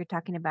faces like you're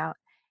talking about.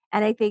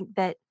 And I think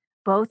that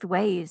both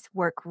ways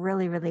work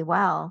really, really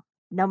well,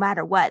 no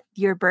matter what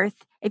your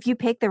birth. If you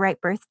pick the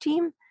right birth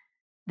team,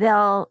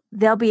 they'll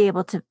be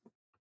able to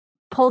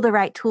pull the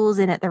right tools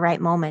in at the right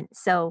moment.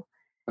 So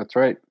that's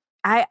right.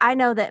 I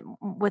know that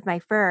with my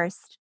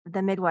first,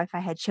 the midwife I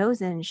had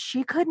chosen,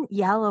 she couldn't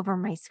yell over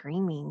my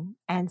screaming.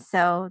 And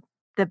so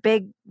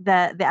the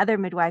other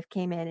midwife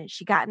came in and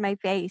she got in my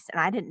face, and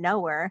I didn't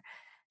know her.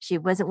 She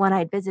wasn't one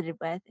I'd visited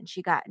with. And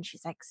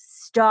she's like,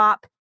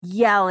 stop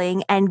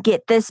yelling and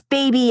get this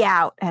baby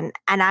out. And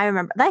I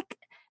remember, like,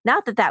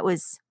 not that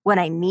was what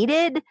I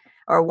needed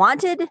or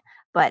wanted,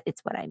 but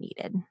it's what I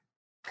needed.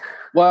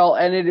 Well,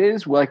 and it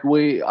is like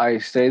I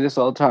say this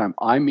all the time.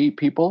 I meet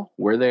people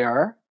where they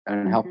are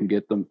and help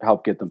get them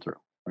through,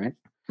 right?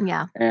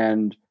 Yeah.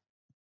 And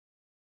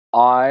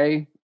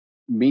I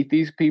meet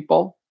these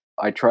people.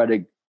 I try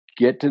to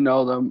get to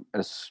know them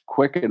as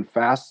quick and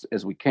fast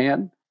as we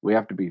can. We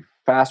have to be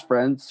fast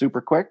friends,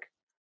 super quick.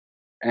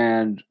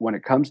 And when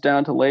it comes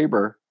down to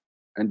labor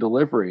and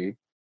delivery,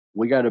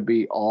 we got to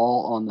be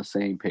all on the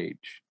same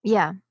page.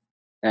 Yeah.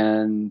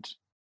 And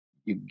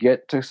you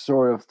get to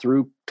sort of,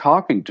 through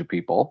talking to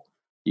people,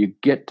 you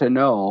get to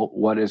know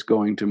what is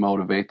going to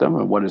motivate them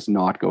and what is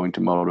not going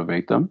to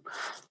motivate them.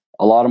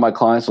 A lot of my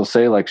clients will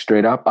say, like,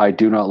 straight up, I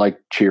do not like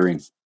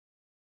cheering.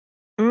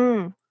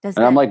 And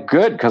I'm like,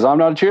 good, because I'm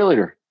not a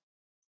cheerleader.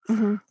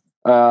 Mm-hmm.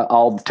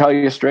 I'll tell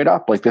you straight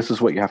up, like, this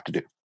is what you have to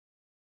do.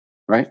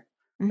 Right?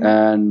 Mm-hmm.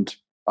 And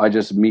I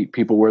just meet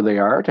people where they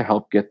are to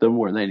help get them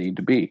where they need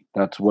to be.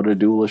 That's what a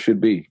doula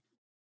should be.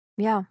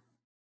 Yeah.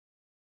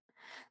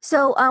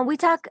 So we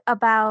talk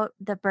about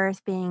the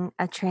birth being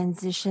a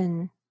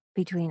transition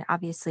between,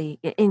 obviously,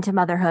 into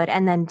motherhood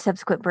and then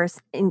subsequent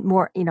births. In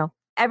more,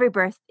 every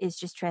birth is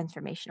just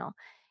transformational.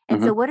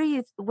 And so, what do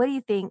you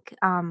think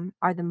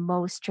are the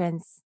most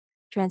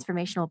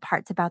transformational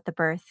parts about the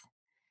birth?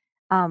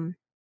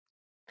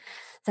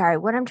 Sorry,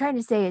 what I'm trying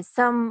to say is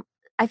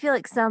I feel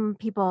like some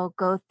people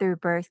go through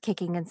birth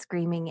kicking and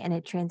screaming, and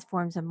it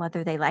transforms them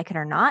whether they like it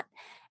or not.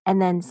 And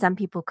then some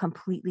people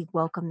completely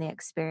welcome the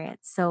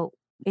experience. So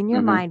in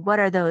your mind, what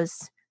are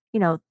those,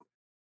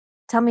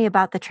 tell me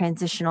about the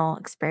transitional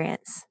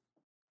experience.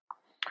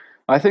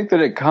 I think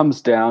that it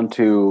comes down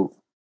to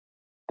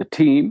the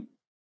team,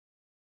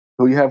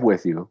 who you have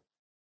with you,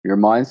 your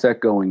mindset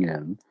going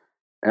in.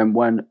 And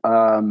when,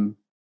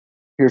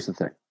 here's the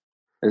thing,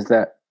 is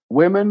that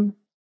women,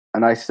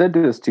 and I said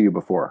this to you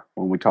before,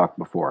 when we talked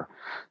before,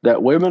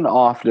 that women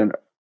often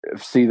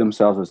see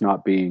themselves as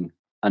not being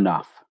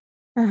enough,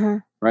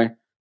 right?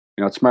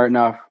 You're not smart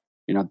enough,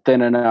 you're not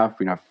thin enough,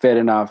 you're not fit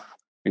enough,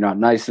 you're not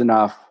nice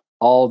enough,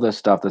 all this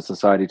stuff that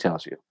society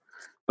tells you.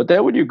 But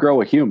then when you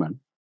grow a human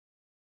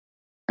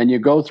and you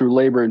go through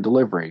labor and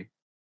delivery,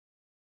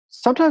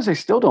 sometimes they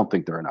still don't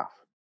think they're enough.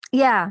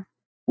 Yeah.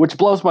 Which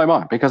blows my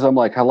mind, because I'm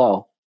like,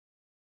 hello,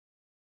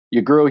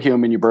 you grew a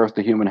human, you birthed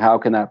a human, how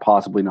can that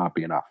possibly not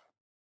be enough?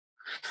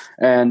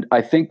 And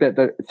I think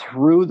that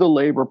through the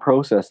labor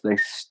process, they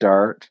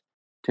start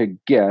to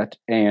get,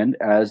 and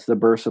as the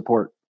birth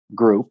support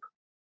group,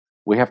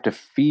 we have to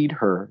feed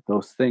her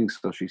those things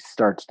so she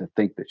starts to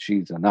think that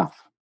she's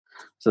enough.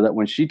 So that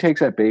when she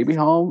takes that baby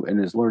home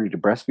and is learning to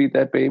breastfeed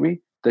that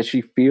baby, that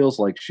she feels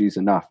like she's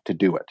enough to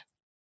do it.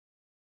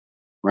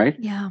 Right?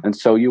 Yeah. And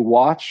so you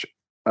watch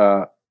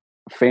a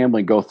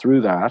family go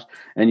through that,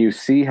 and you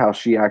see how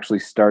she actually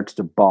starts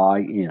to buy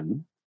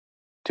in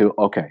to,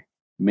 okay,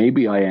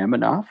 maybe I am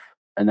enough,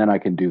 and then I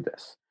can do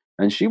this.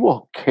 And she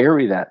will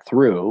carry that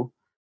through,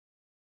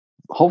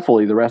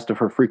 hopefully, the rest of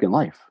her freaking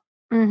life.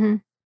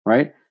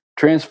 Right?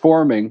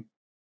 transforming,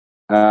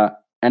 and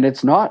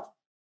it's not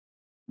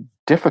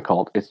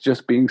difficult. It's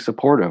just being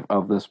supportive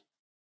of this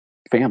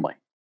family,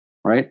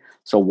 right?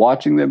 So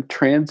watching them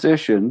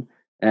transition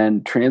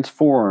and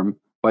transform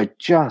by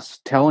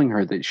just telling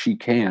her that she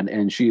can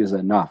and she is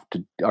enough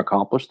to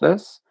accomplish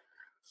this,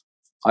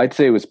 I'd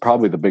say was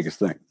probably the biggest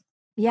thing.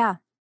 Yeah.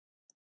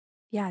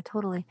 Yeah,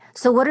 totally.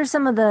 So what are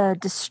some of the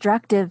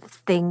destructive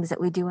things that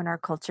we do in our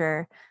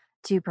culture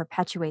to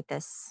perpetuate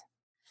this?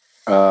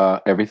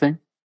 Everything.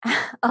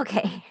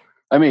 Okay.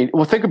 I mean,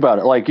 well, think about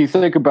it. Like, you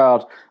think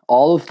about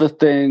all of the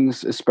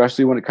things,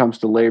 especially when it comes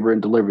to labor and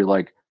delivery,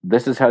 like,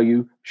 this is how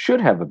you should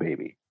have a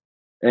baby.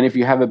 And if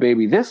you have a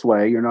baby this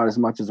way, you're not as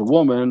much as a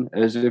woman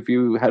as if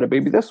you had a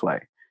baby this way.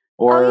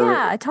 Oh Or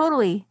yeah,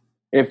 totally.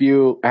 if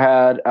you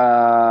had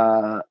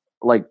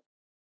like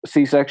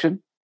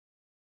C-section,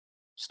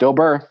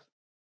 stillbirth,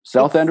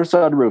 south end or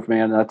sunroof,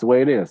 man, that's the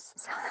way it is.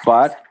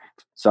 But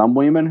some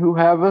women who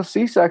have a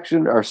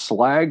C-section are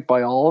slagged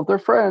by all of their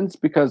friends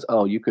because,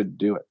 oh, you could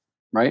do it,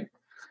 right?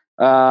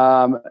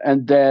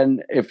 And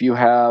then if you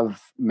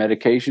have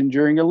medication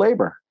during your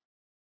labor,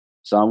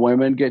 some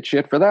women get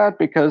shit for that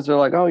because they're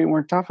like, oh, you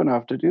weren't tough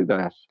enough to do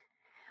that.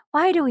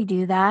 Why do we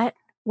do that? I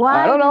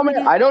Why don't do know, we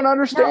man. do I don't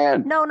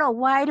understand. No.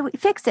 Why do we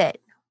fix it?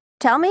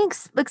 Tell me,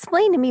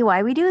 explain to me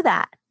why we do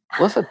that.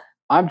 Listen,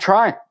 I'm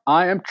trying.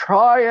 I am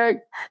trying,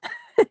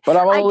 but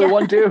I'm only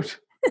one dude.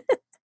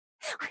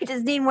 We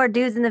just need more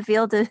dudes in the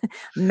field to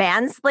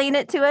mansplain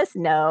it to us.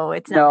 No,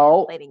 it's not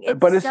No, mansplaining.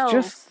 but it's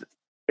just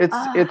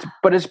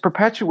but it's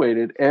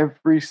perpetuated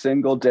every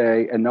single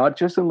day, and not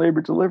just in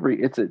labor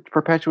delivery. It's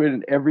perpetuated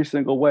in every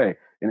single way,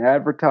 in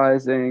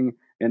advertising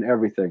and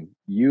everything.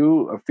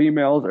 You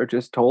females are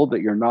just told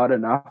that you're not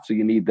enough, so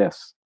you need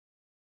this.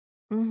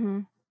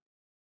 Mm-hmm.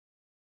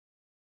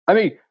 I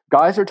mean,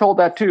 guys are told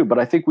that too, but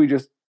I think we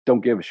just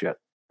don't give a shit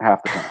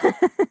half the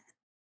time.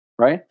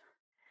 Right?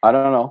 I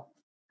don't know.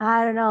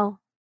 I don't know.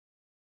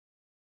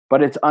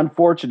 But it's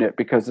unfortunate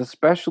because,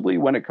 especially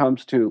when it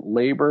comes to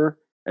labor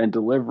and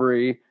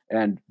delivery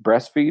and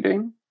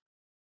breastfeeding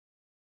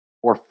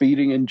or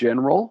feeding in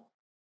general,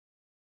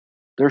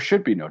 there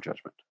should be no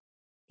judgment.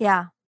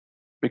 Yeah.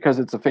 Because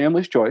it's a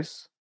family's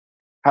choice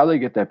how they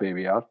get that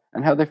baby out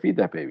and how they feed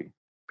that baby.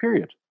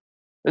 Period.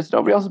 It's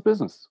nobody else's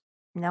business.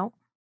 No.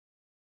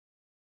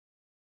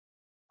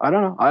 I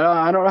don't know.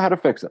 I don't know how to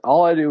fix it.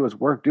 All I do is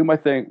do my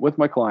thing with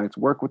my clients,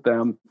 work with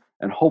them,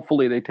 and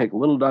hopefully they take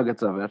little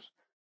nuggets of it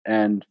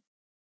and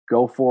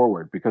go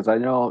forward. Because I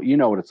know, you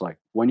know what it's like.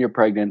 When you're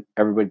pregnant,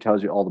 everybody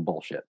tells you all the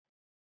bullshit.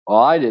 Oh,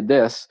 I did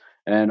this,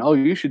 and oh,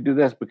 you should do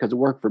this because it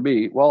worked for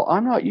me. Well,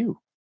 I'm not you.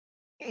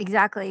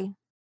 Exactly.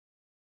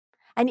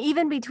 And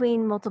even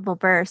between multiple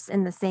births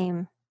from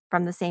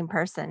the same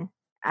person,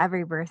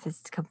 every birth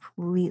is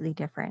completely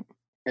different.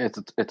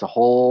 It's a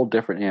whole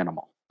different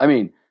animal. I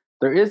mean,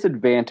 there is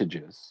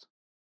advantages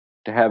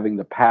to having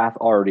the path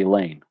already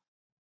laid.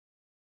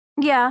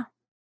 Yeah.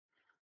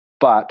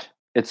 But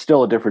it's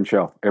still a different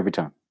show every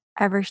time.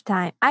 Every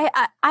time.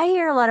 I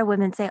hear a lot of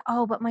women say,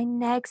 oh, but my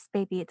next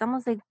baby, it's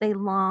almost like they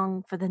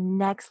long for the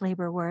next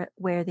labor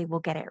where they will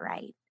get it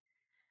right.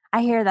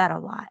 I hear that a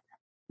lot.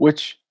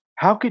 Which,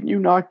 how can you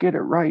not get it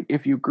right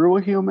if you grew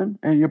a human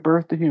and you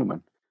birthed a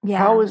human? Yeah.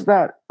 How is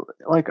that?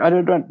 Like, I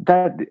don't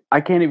that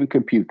I can't even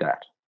compute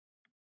that.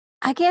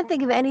 I can't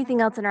think of anything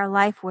else in our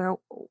life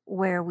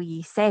where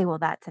we say, well,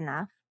 that's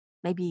enough.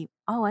 Maybe,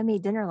 oh, I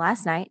made dinner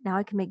last night. Now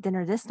I can make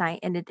dinner this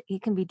night, and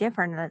it can be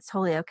different, and that's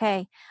totally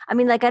okay. I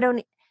mean, like,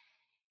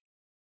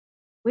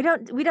 we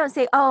don't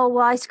say, oh,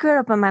 well, I screwed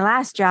up on my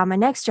last job. My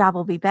next job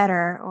will be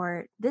better.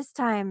 Or this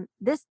time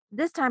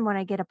when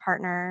I get a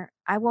partner,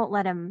 I won't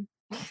let him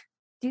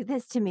do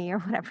this to me or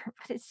whatever.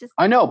 But it's just,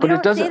 I know, but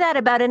it doesn't say that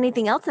about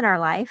anything else in our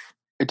life.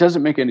 It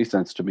doesn't make any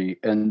sense to me.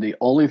 And the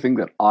only thing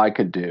that I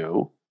could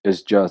do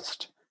is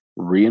just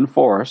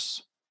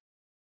reinforce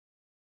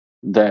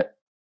that.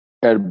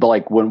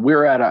 Like when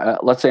we're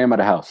at let's say I'm at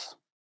a house.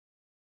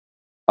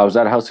 I was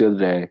at a house the other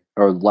day,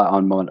 or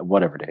on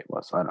whatever day it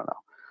was. I don't know.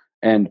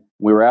 And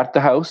we were at the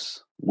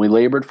house. We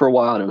labored for a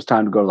while, and it was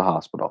time to go to the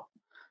hospital.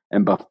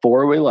 And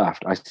before we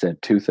left, I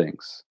said two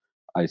things.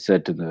 I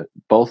said to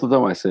both of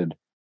them, I said,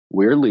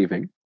 we're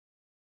leaving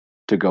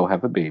to go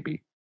have a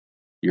baby.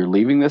 You're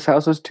leaving this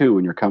house as 2,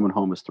 and you're coming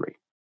home as 3.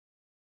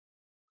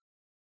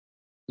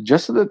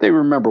 Just so that they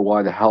remember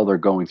why the hell they're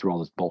going through all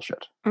this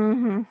bullshit.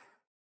 Mm-hmm.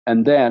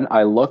 And then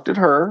I looked at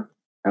her,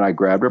 and I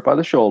grabbed her by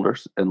the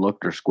shoulders and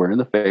looked her square in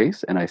the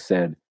face, and I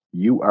said,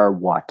 you are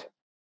what?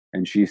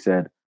 And she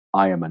said,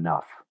 I am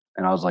enough.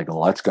 And I was like,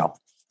 let's go.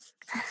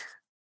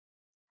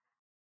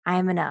 I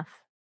am enough.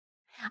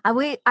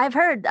 I've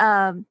heard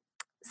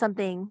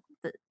something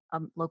that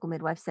a local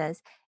midwife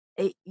says,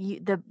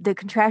 the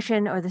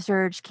contraction or the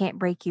surge can't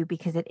break you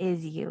because it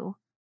is you.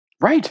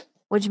 Right.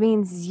 Which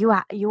means you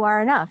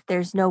are enough.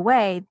 There's no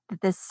way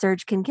that this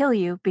surge can kill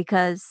you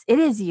because it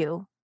is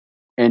you.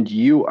 And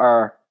you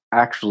are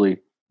actually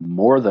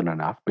more than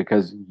enough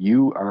because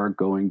you are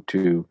going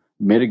to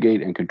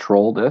mitigate and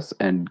control this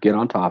and get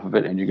on top of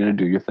it, and you're going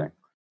to do your thing.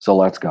 So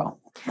let's go.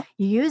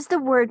 You use the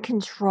word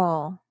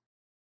control.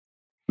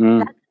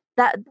 Mm.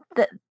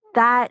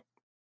 that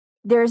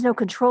there is no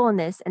control in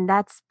this, and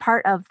that's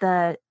part of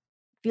the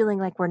feeling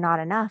like we're not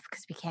enough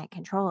because we can't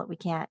control it. We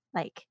can't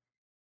like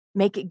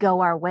make it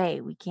go our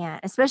way. We can't,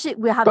 especially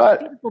we have this But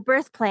beautiful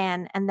birth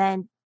plan, and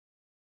then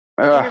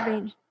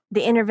uh,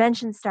 the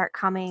interventions start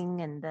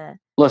coming, and the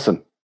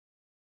listen,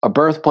 a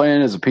birth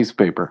plan is a piece of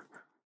paper.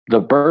 The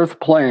birth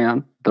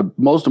plan, the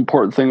most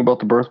important thing about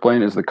the birth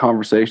plan is the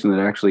conversation that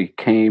actually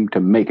came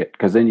to make it.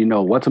 Because then you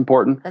know what's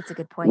important, that's a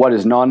good point. what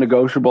is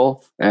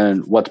non-negotiable,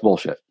 and what's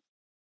bullshit.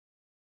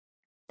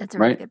 That's a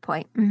really good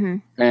point. Mm-hmm.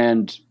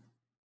 And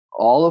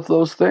all of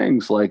those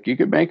things, like you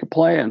could make a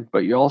plan, but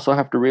you also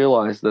have to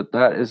realize that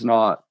that is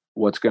not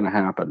what's going to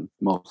happen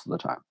most of the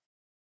time.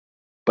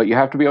 But you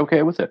have to be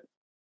okay with it.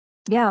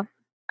 Yeah.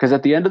 Because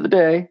at the end of the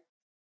day,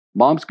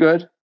 mom's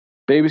good,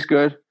 baby's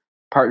good,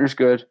 partner's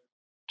good,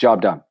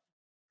 job done.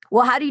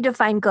 Well, how do you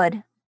define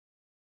good?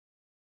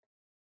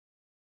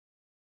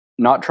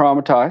 Not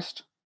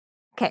traumatized.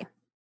 Okay.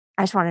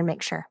 I just wanted to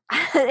make sure.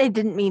 It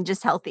didn't mean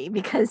just healthy,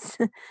 because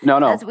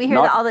No, we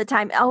hear that all the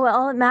time. Oh, well,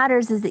 all that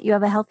matters is that you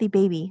have a healthy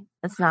baby.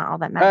 That's not all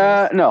that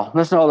matters. No,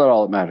 that's not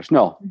all that matters.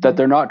 No, that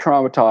they're not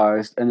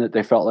traumatized and that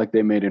they felt like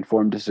they made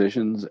informed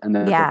decisions and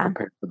that they're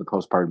prepared for the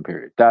postpartum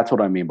period. That's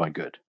what I mean by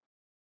good.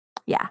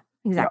 Yeah,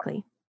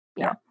 exactly.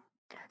 Yeah.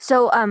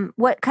 So,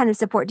 what kind of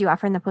support do you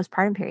offer in the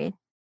postpartum period?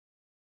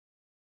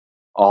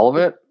 All of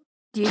it.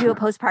 Do you do a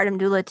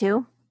postpartum doula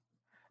too?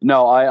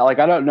 No, I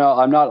don't know.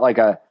 I'm not like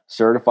a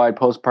certified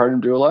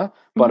postpartum doula,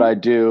 but I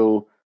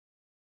do.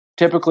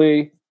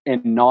 Typically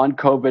in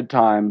non-COVID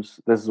times,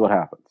 this is what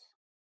happens.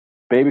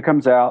 Baby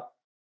comes out.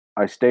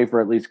 I stay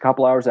for at least a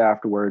couple hours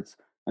afterwards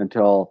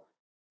until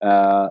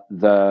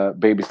the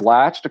baby's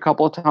latched a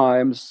couple of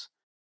times.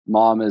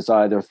 Mom is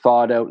either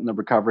thawed out in the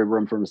recovery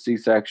room from a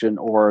C-section,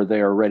 or they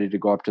are ready to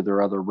go up to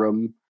their other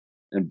room,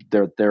 and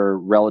they're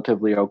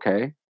relatively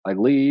okay. I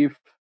leave,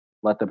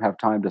 let them have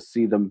time to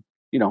see them,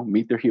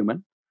 meet their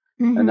human,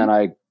 and then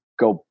I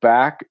go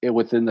back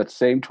within that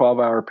same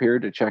 12-hour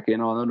period to check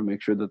in on them to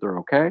make sure that they're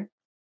okay.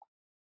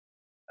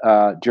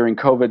 During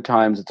COVID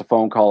times, it's a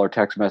phone call or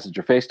text message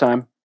or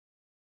FaceTime.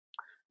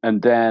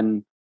 And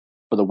then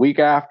for the week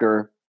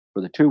after,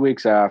 for the 2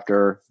 weeks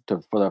after,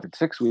 for the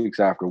 6 weeks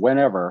after,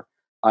 whenever,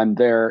 I'm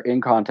there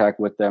in contact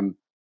with them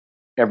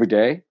every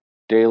day,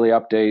 daily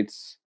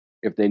updates.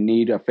 If they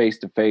need a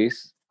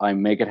face-to-face, I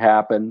make it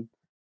happen.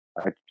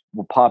 I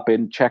will pop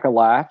in, check a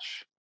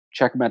latch,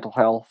 check mental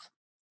health,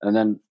 and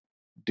then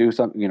do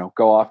something,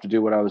 go off to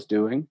do what I was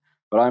doing.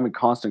 But I'm in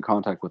constant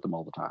contact with them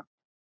all the time.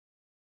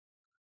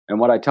 And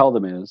what I tell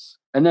them is,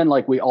 and then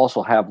like we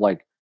also have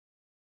like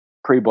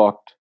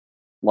pre-booked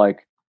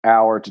like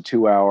hour to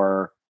 2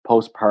 hour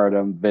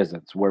postpartum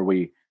visits where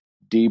we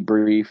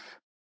debrief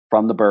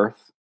from the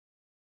birth.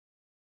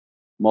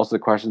 Most of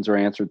the questions are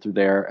answered through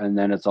there, and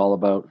then it's all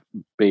about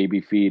baby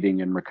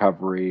feeding and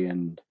recovery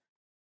and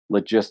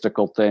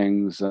logistical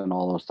things and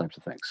all those types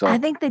of things. So I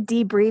think the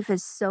debrief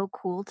is so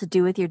cool to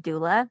do with your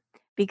doula,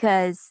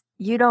 because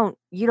you don't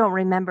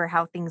remember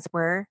how things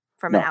were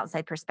from an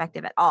outside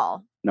perspective at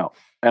all. No.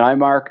 And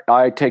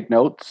I take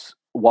notes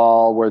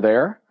while we're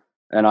there,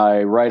 and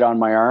I write on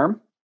my arm,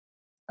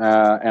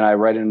 and I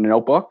write in a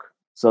notebook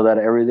so that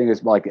everything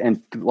is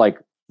like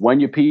when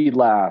you peed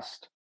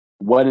last,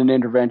 when an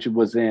intervention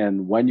was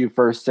in, when you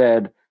first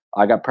said,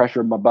 I got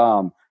pressure in my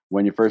bum,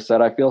 when you first said,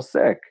 I feel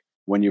sick,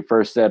 when you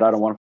first said, I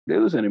don't want to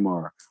do this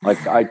anymore.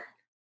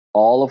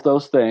 All of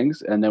those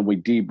things. And then we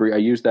debrief. I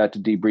use that to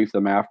debrief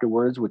them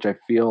afterwards, which I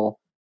feel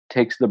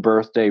takes the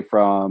birthday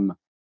from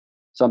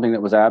something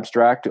that was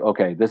abstract to,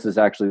 okay, this is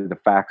actually the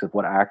facts of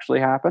what actually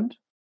happened.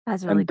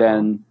 That's really cool. And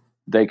then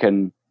they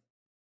can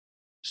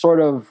sort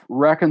of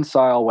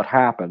reconcile what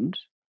happened,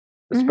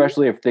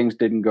 especially if things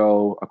didn't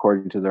go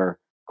according to their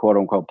quote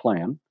unquote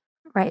plan.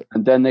 Right.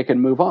 And then they can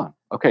move on.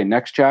 Okay,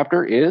 next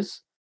chapter is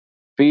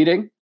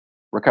feeding,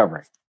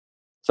 recovery.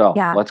 So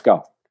let's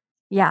go.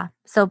 Yeah.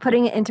 So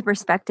putting it into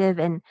perspective,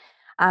 and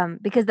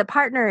because the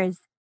partner is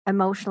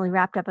emotionally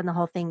wrapped up in the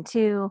whole thing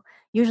too.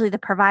 Usually the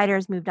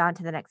provider's moved on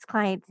to the next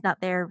client. It's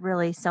not there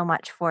really so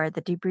much for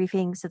the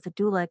debriefing. So the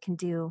doula can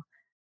do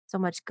so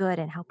much good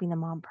in helping the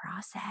mom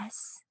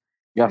process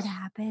what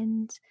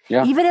happened.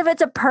 Yeah. Even if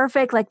it's a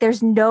perfect, like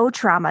there's no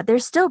trauma,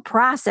 there's still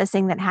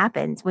processing that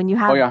happens when you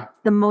have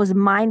the most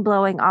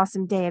mind-blowing,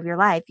 awesome day of your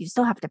life. You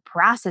still have to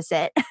process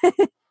it.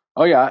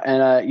 Oh yeah,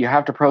 and you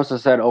have to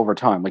process that over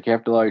time. Like you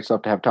have to allow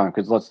yourself to have time,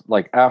 because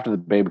after the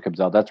baby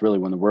comes out, that's really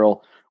when the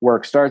real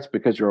work starts,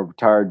 because you're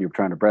overtired, you're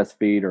trying to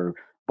breastfeed or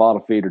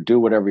bottle feed or do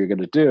whatever you're going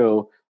to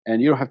do,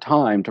 and you don't have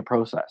time to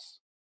process.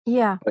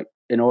 Yeah. But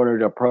in order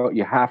to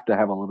you have to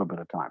have a little bit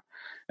of time.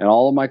 And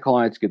all of my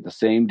clients get the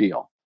same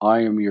deal.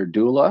 I am your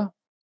doula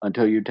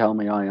until you tell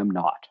me I am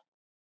not.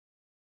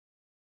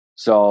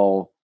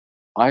 So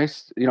I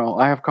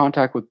have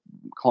contact with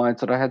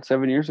clients that I had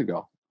 7 years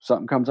ago.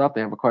 Something comes up,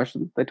 they have a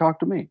question, they talk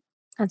to me.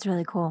 That's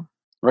really cool.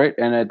 Right.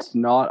 And it's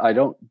not, I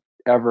don't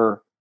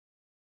ever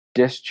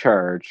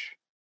discharge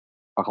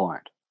a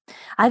client.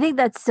 I think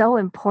that's so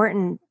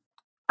important.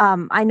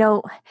 I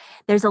know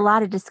there's a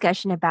lot of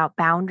discussion about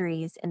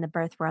boundaries in the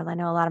birth world. I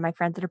know a lot of my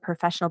friends that are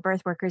professional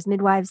birth workers,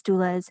 midwives,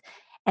 doulas,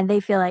 and they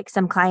feel like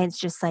some clients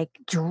just like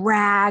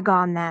drag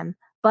on them.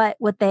 But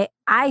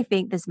I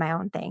think this is my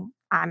own thing.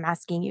 I'm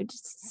asking you to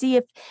see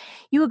if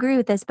you agree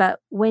with this. But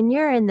when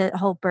you're in the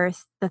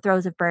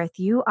throes of birth,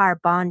 you are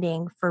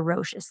bonding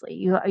ferociously.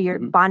 You're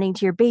Mhm. bonding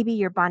to your baby,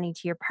 you're bonding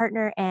to your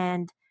partner,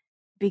 and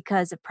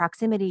because of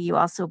proximity, you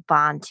also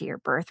bond to your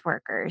birth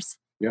workers.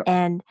 Yep.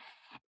 And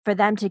for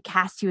them to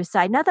cast you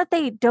aside, not that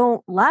they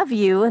don't love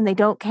you and they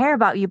don't care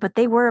about you, but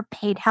they were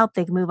paid help.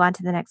 They can move on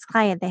to the next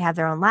client. They have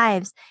their own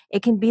lives.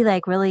 It can be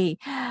like really,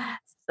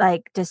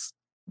 like just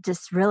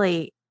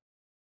really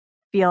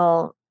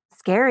feel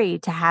scary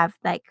to have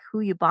like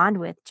who you bond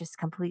with just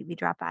completely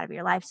drop out of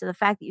your life. So the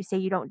fact that you say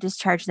you don't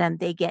discharge them,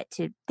 they get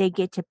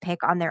to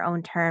pick on their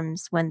own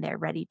terms when they're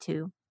ready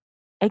to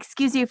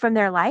excuse you from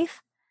their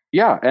life.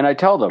 Yeah, and I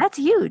tell them That's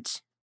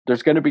huge.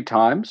 there's going to be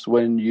times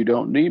when you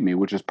don't need me,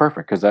 which is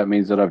perfect because that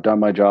means that I've done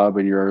my job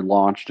and you're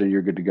launched and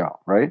you're good to go,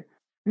 right?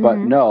 But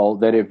Hmm. know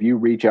that if you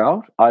reach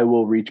out, I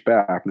will reach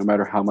back no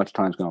matter how much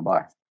time's gone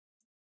by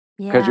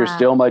because you're Yeah.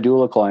 still my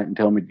doula client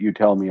and you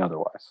tell me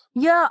otherwise.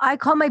 Yeah, I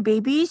call my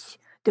babies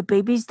the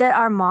babies that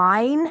are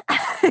mine,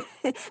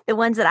 the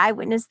ones that I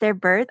witnessed their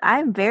birth.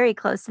 I'm very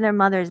close to their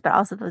mothers, but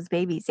also those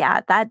babies.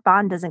 Yeah, that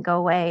bond doesn't go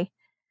away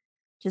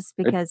just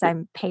It, because it,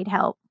 I'm paid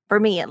help, for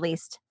me at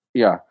least.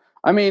 yeah.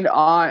 I mean,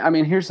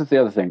 here's the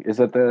other thing is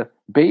that the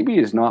baby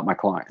is not my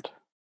client.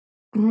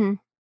 Hmm.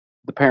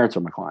 The parents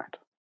are my client.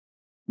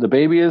 The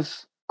baby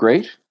is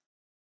great,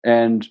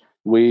 and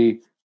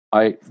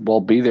I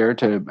will be there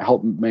to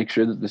help make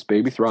sure that this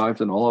baby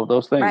thrives and all of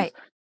those things. Right.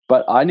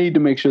 But I need to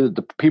make sure that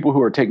the people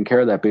who are taking care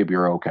of that baby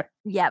are okay,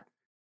 Yep,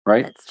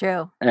 right? that's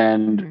true.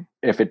 And Hmm.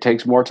 if it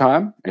takes more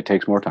time, it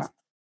takes more time.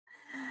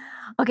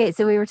 Okay,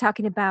 so we were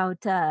talking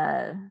about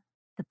the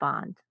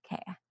bond.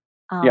 Okay.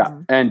 Yeah,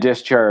 Um, and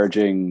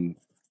discharging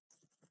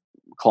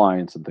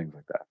clients and things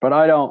like that. But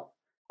I don't.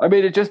 I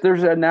mean, it just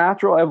there's a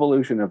natural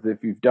evolution of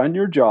if you've done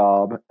your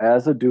job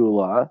as a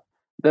doula,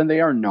 then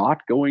they are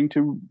not going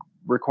to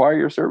require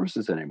your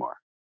services anymore.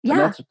 And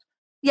yeah.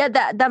 Yeah,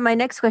 that my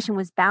next question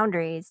was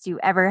boundaries. Do you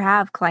ever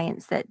have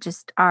clients that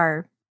just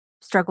are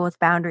struggle with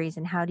boundaries,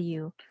 and how do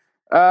you?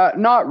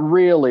 Not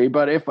really,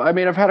 but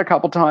I've had a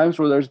couple times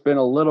where there's been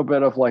a little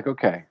bit of like,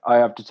 okay, I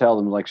have to tell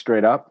them like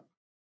straight up,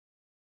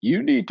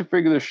 you need to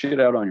figure this shit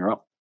out on your own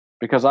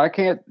because I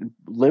can't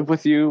live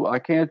with you. I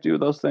can't do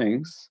those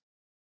things,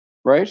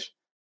 right?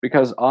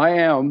 Because I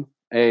am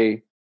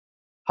a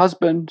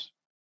husband,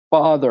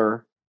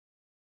 father,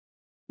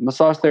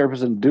 massage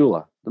therapist, and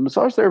doula. The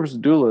massage therapist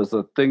and doula is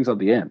the things at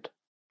the end.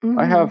 I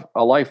Mhm. have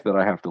a life that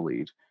I have to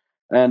lead,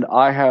 and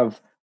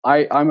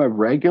I'm a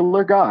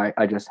regular guy.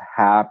 I just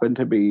happen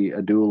to be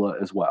a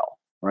doula as well,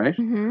 right?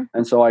 Mhm.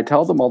 And so I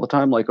tell them all the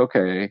time, like,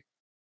 okay,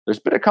 there's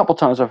been a couple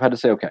times I've had to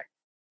say, okay,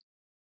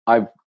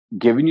 I've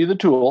given you the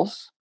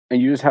tools,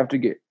 and you just have to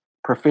get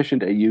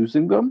proficient at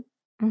using them.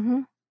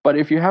 Mhm. But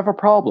if you have a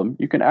problem,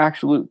 you can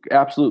actually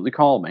absolutely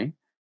call me,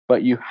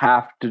 but you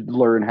have to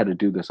learn how to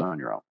do this on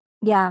your own.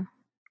 Yeah.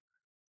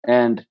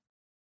 And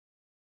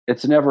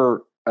it's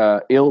never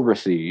ill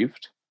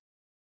received.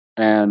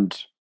 And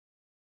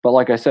but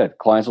like I said,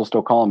 clients will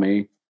still call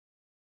me.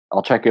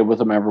 I'll check in with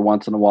them every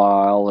once in a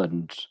while,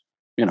 and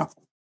you know,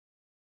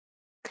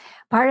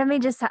 Part of me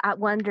just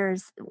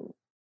wonders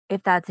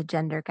if that's a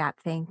gender gap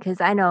thing,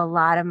 because I know a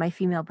lot of my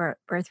female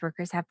birth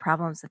workers have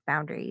problems with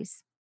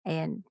boundaries,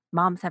 and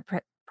moms have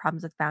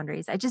problems with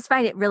boundaries. I just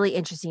find it really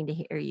interesting to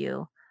hear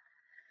you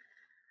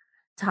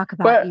talk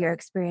about but your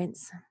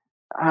experience.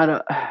 I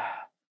don't,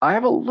 I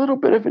have a little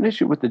bit of an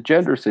issue with the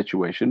gender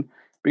situation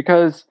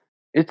because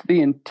it's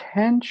the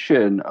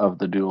intention of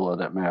the doula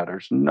that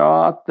matters,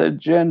 not the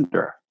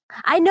gender.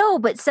 I know,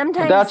 but But that's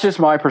sometimes just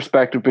my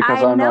perspective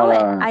because I I'm not know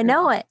it. a, I you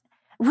know know. it.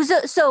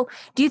 So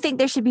do you think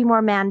there should be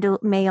more male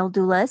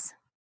doulas?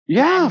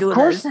 Yeah, Man of doulas.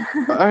 course.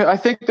 I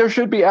think there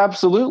should be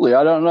absolutely.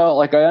 I don't know.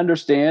 Like, I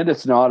understand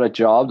it's not a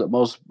job that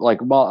most, like,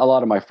 well, a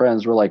lot of my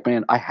friends were like,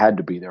 man, I had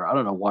to be there. I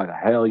don't know why the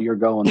hell you're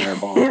going there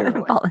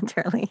voluntarily.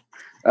 Voluntarily.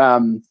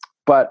 Um,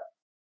 but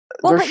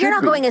Well, there but you're should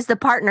not be. going as the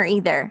partner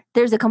either.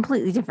 There's a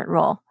completely different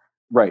role.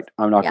 Right.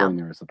 I'm not Yeah. going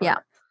there as the Yeah.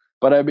 partner.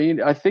 But I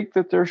mean, I think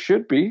that there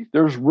should be.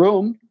 There's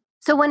room.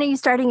 So when are you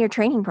starting your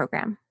training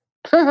program?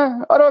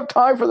 I don't have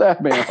time for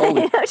that, man.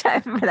 Holy, No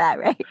time for that,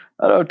 right?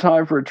 I don't have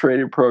time for a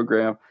training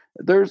program.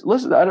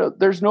 Listen,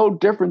 there's no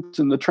difference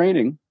in the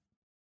training.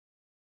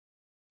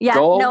 Yeah,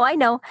 no, Go I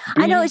know.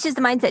 I know it's be just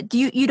the mindset.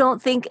 You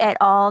don't think at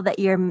all that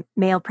you're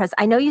male present.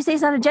 I know you say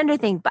it's not a gender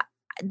thing, but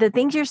the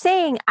things you're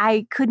saying,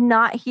 I could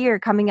not hear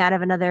coming out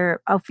of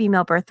a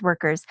female birth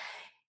worker's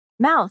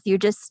mouth. You're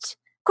just,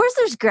 of course,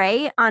 there's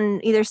gray on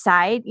either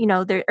side.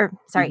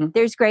 mhm.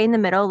 There's gray in the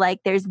middle. Like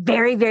there's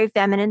very, very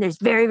feminine. There's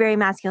very, very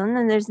masculine,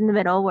 and there's in the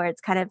middle where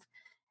it's kind of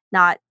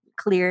not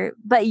clear.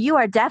 But you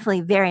are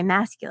definitely very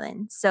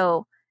masculine.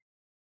 So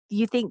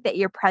you think that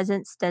your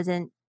presence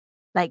doesn't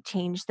like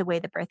change the way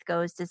the birth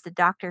goes? Does the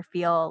doctor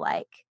feel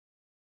like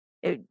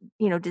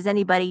Does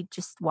anybody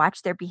just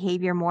watch their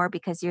behavior more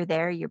because you're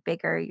there, you're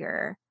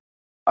bigger,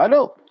 I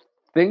don't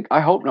think, I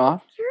hope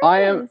not.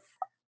 curious.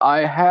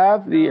 I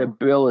have the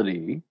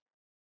ability,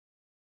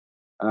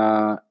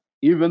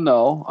 even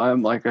though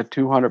I'm like a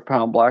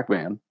 200-pound black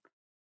man,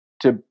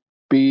 to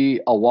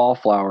be a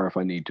wallflower if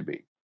I need to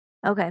be.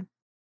 Okay.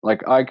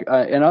 Like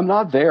and I'm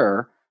not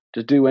there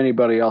to do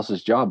anybody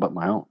else's job but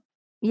my own.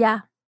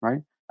 Yeah.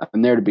 Right?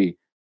 I'm there to be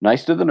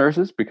nice to the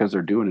nurses because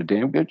they're doing a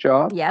damn good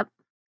job. Yep.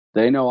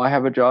 They know I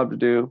have a job to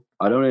do.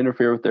 I don't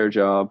interfere with their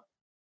job.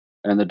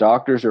 And the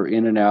doctors are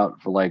in and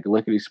out for like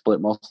lickety split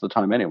most of the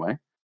time anyway.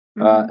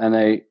 Mm-hmm.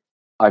 And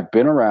I've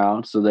been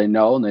around, so they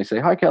know, and they say,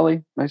 "Hi,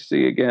 Kelly, nice to see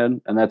you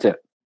again," and that's it.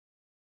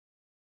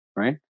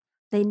 Right?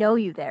 They know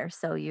you there,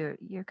 so you're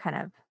kind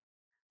of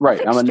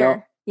right.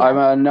 I'm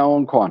a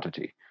known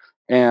quantity,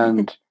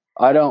 and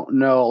I don't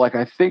know. Like,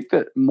 I think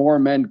that more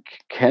men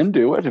can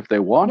do it if they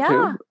want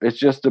to. It's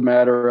just a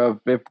matter of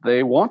if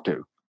they want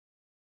to.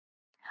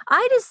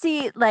 I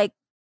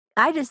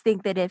just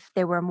think that if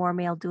there were more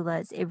male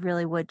doulas, it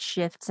really would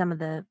shift some of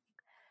the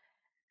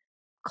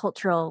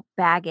cultural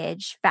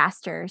baggage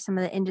faster, some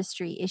of the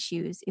industry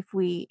issues. It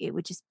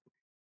would just,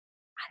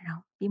 I don't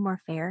know, be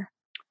more fair.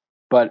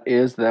 But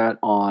is that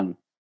not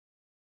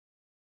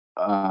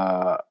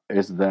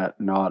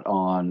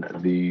on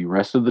the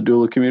rest of the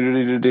doula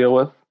community to deal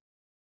with?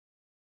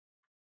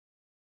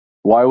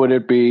 Why would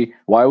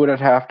it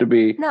have to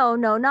be? No,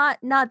 not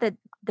that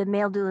the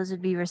male doulas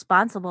would be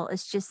responsible.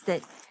 It's just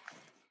that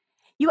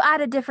you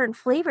add a different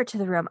flavor to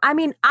the room. I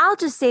mean, I'll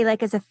just say,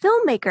 like, as a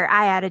filmmaker,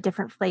 I add a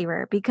different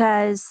flavor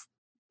because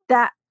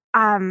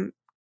I've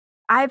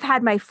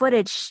had my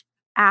footage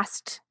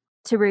asked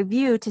to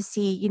review to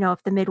see,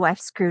 if the midwife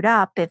screwed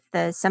up, if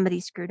somebody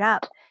screwed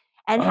up.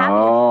 And having a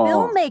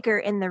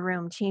filmmaker in the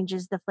room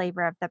changes the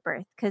flavor of the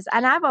birth.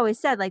 And I've always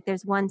said, like,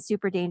 there's one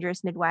super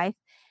dangerous midwife.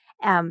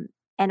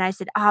 And I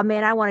said, oh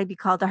man, I want to be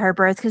called to her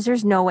birth because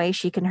there's no way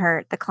she can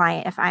hurt the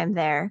client if I'm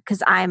there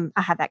because I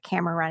have that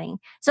camera running.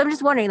 So I'm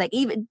just wondering, like,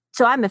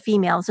 so I'm a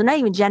female, so not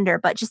even gender,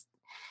 but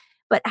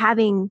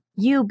having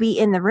you be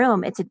in the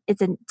room, it's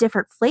a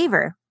different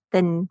flavor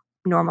than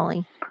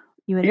normally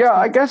you would expect.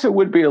 I guess it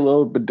would be a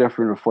little bit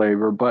different of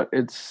flavor, but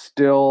it's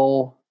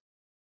still,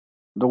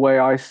 the way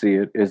I see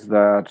it is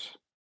that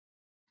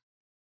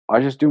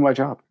I just do my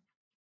job.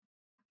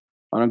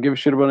 I don't give a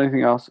shit about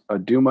anything else. I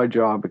do my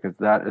job because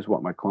that is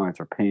what my clients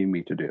are paying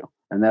me to do.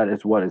 And that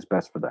is what is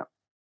best for them.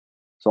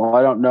 So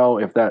I don't know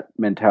if that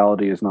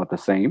mentality is not the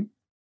same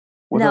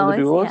with other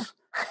doulas,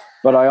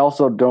 but I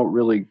also don't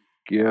really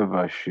give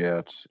a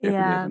shit if it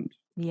isn't.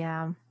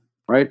 Yeah.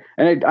 Right?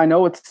 And I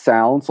know it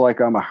sounds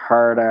like I'm a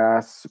hard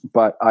ass,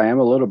 but I am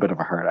a little bit of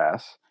a hard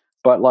ass.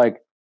 But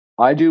like,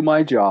 I do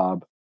my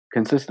job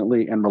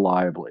consistently and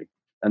reliably.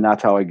 And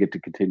that's how I get to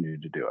continue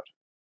to do it.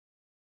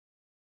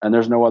 And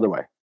there's no other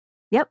way.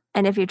 Yep.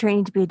 And if you're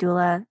training to be a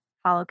doula,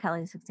 follow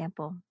Kelly's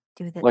example.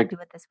 Do it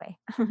this way.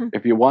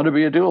 If you want to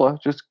be a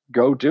doula, just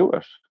go do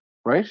it.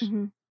 Right?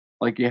 Mm-hmm.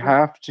 Like, you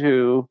have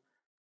to.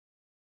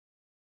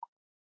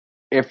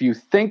 If you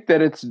think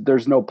that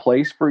there's no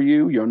place for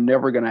you, you're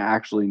never going to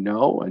actually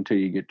know until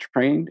you get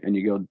trained and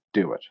you go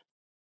do it.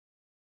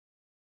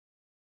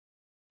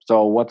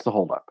 So what's the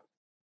holdup?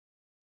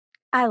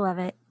 I love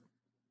it.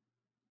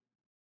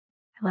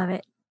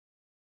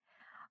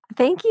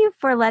 Thank you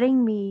for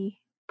letting me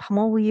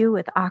pummel you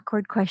with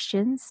awkward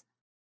questions.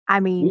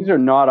 I mean, these are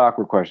not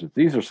awkward questions.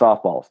 These are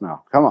softballs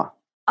now. Come on.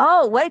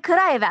 Oh, what could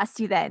I have asked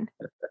you then?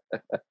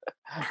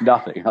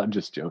 Nothing. I'm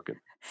just joking.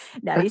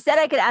 No, you said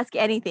I could ask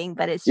anything,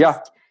 but it's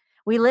just,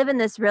 we live in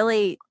this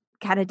really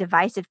kind of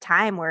divisive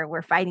time where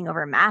we're fighting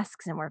over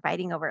masks and we're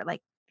fighting over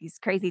like these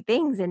crazy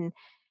things.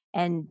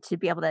 And to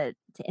be able to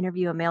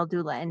interview a male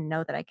doula and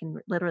know that I can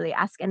literally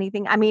ask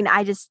anything. I mean,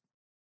 I just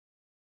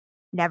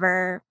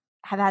never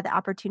have had the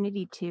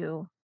opportunity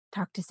to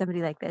talk to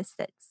somebody like this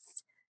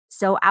that's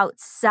so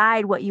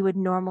outside what you would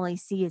normally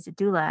see as a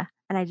doula.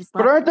 And I just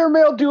love But aren't there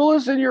male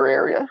doulas in your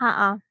area?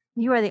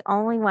 You are the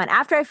only one.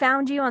 After I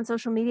found you on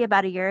social media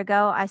about a year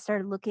ago, I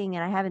started looking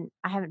and I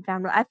haven't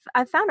found.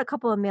 I've found a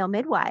couple of male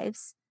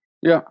midwives.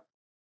 Yeah.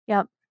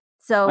 Yep.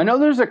 So I know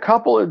there's a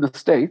couple in the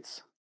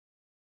States.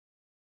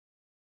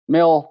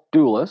 Male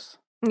doulas.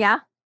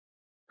 Yeah.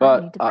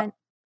 But I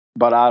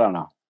don't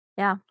know.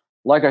 Yeah.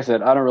 Like I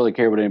said, I don't really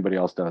care what anybody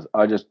else does.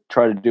 I just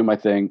try to do my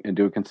thing and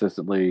do it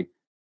consistently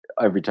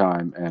every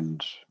time,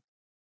 and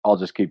I'll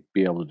just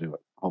be able to do it,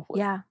 hopefully.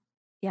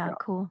 Yeah.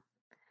 Cool.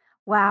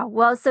 Wow.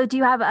 Well, so do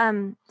you have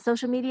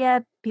social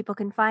media? People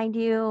can find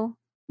you?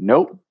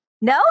 Nope.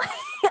 No?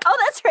 Oh,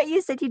 that's right.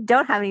 You said you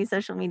don't have any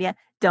social media.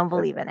 Don't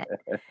believe in it.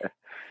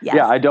 Yes.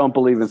 Yeah, I don't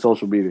believe in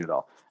social media at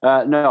all.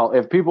 No,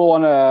 if people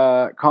want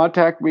to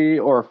contact me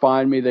or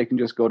find me, they can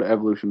just go to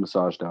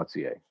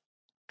evolutionmassage.ca.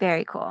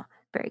 Very cool.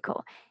 Very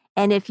cool.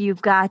 And if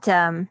you've got,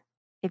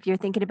 if you're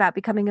thinking about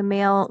becoming a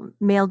male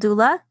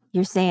doula,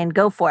 you're saying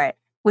go for it.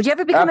 Would you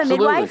ever become a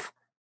midwife?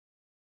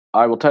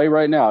 I will tell you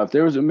right now, if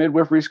there was a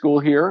midwifery school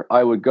here,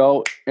 I would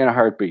go in a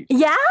heartbeat.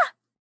 Yeah?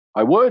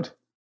 I would.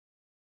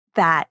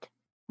 That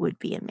would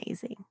be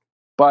amazing.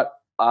 But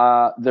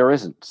there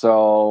isn't.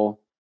 So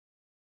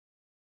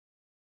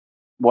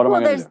what am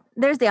I going to do?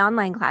 There's the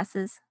online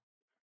classes.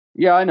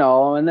 Yeah, I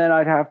know. And then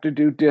I'd have to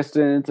do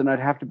distance and I'd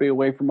have to be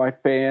away from my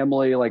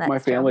family. Like my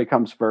family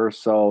comes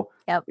first. So,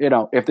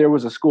 if there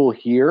was a school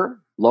here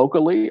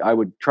locally, I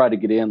would try to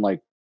get in like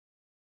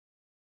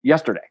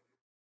yesterday.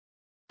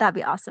 That'd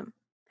be awesome.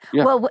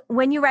 Yeah. Well,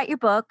 when you write your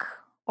book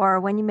or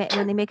when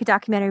they make a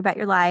documentary about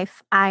your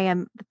life, I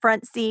am the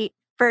front seat,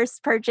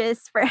 first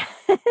purchase for.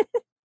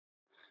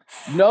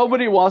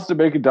 Nobody wants to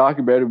make a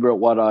documentary about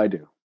what I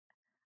do.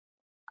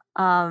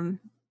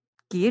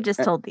 You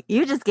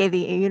just gave the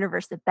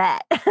universe a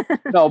bet.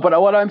 No, but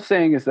what I'm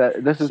saying is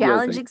that this is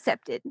challenge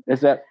accepted.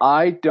 Is that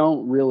I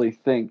don't really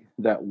think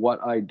that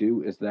what I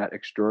do is that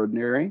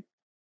extraordinary.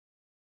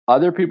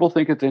 Other people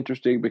think it's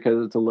interesting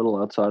because it's a little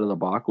outside of the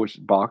box,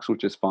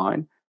 which is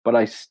fine. But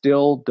I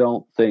still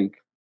don't think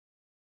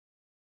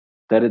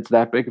that it's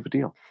that big of a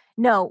deal.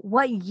 No,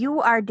 what you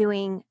are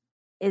doing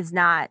is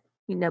not,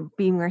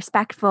 being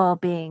respectful,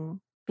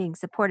 being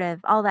supportive,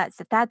 all that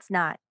stuff. That's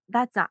not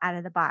out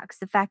of the box.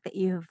 The fact that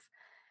you've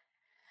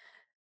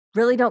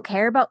really don't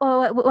care about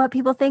what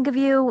people think of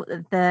you,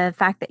 the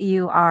fact that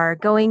you are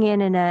going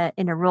in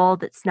a role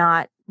that's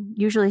not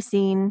usually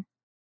seen.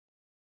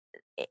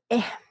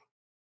 It's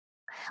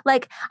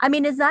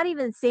not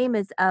even the same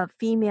as a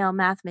female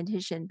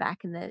mathematician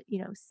back in the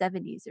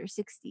 70s or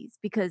 60s,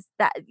 because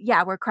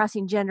we're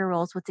crossing gender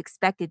roles, what's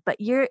expected, but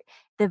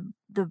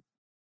the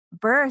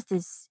birth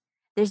is.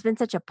 There's been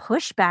such a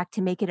pushback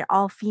to make it an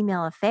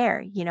all-female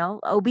affair.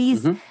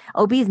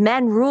 OBs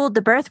men ruled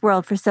the birth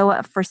world for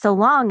so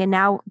long, and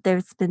now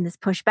there's been this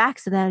pushback.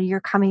 So now you're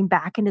coming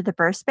back into the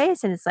birth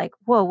space, and it's like,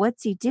 whoa,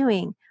 what's he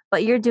doing?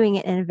 But you're doing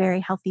it in a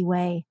very healthy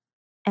way,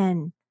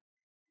 and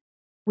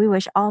we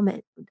wish all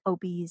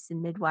OBs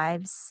and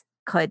midwives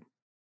could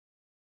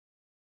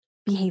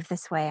behave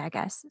this way. I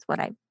guess is what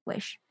I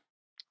wish.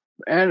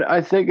 And I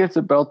think it's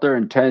about their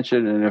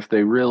intention, and if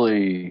they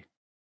really.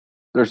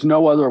 There's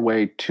no other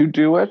way to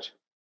do it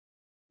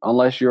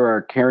unless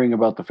you're caring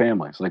about the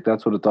families. Like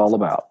that's what it's all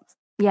about.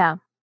 Yeah.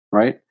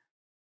 Right?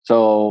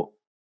 So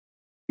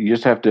you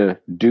just have to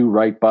do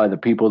right by the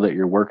people that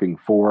you're working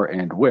for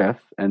and with,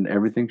 and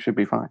everything should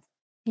be fine.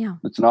 Yeah.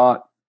 It's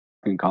not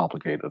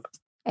complicated.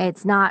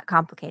 It's not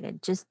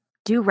complicated. Just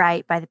do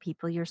right by the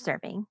people you're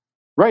serving.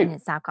 Right. And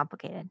it's not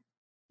complicated.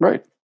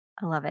 Right.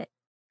 I love it.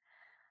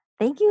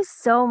 Thank you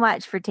so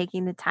much for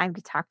taking the time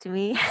to talk to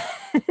me.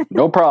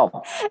 No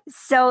problem.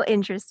 So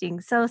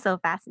interesting. So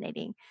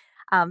fascinating.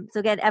 So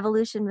again,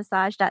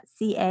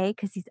 evolutionmassage.ca,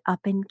 because he's up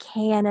in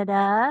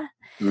Canada.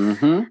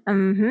 Mm-hmm.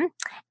 Mm-hmm.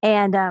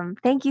 And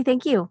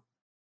thank you.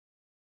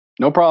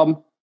 No problem.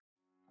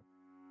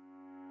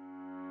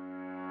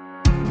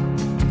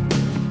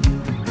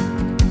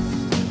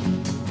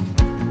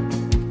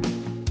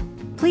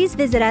 Please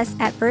visit us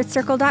at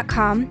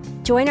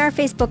birthcircle.com, join our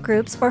Facebook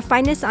groups, or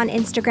find us on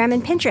Instagram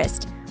and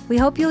Pinterest. We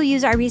hope you'll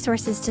use our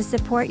resources to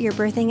support your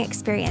birthing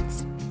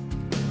experience.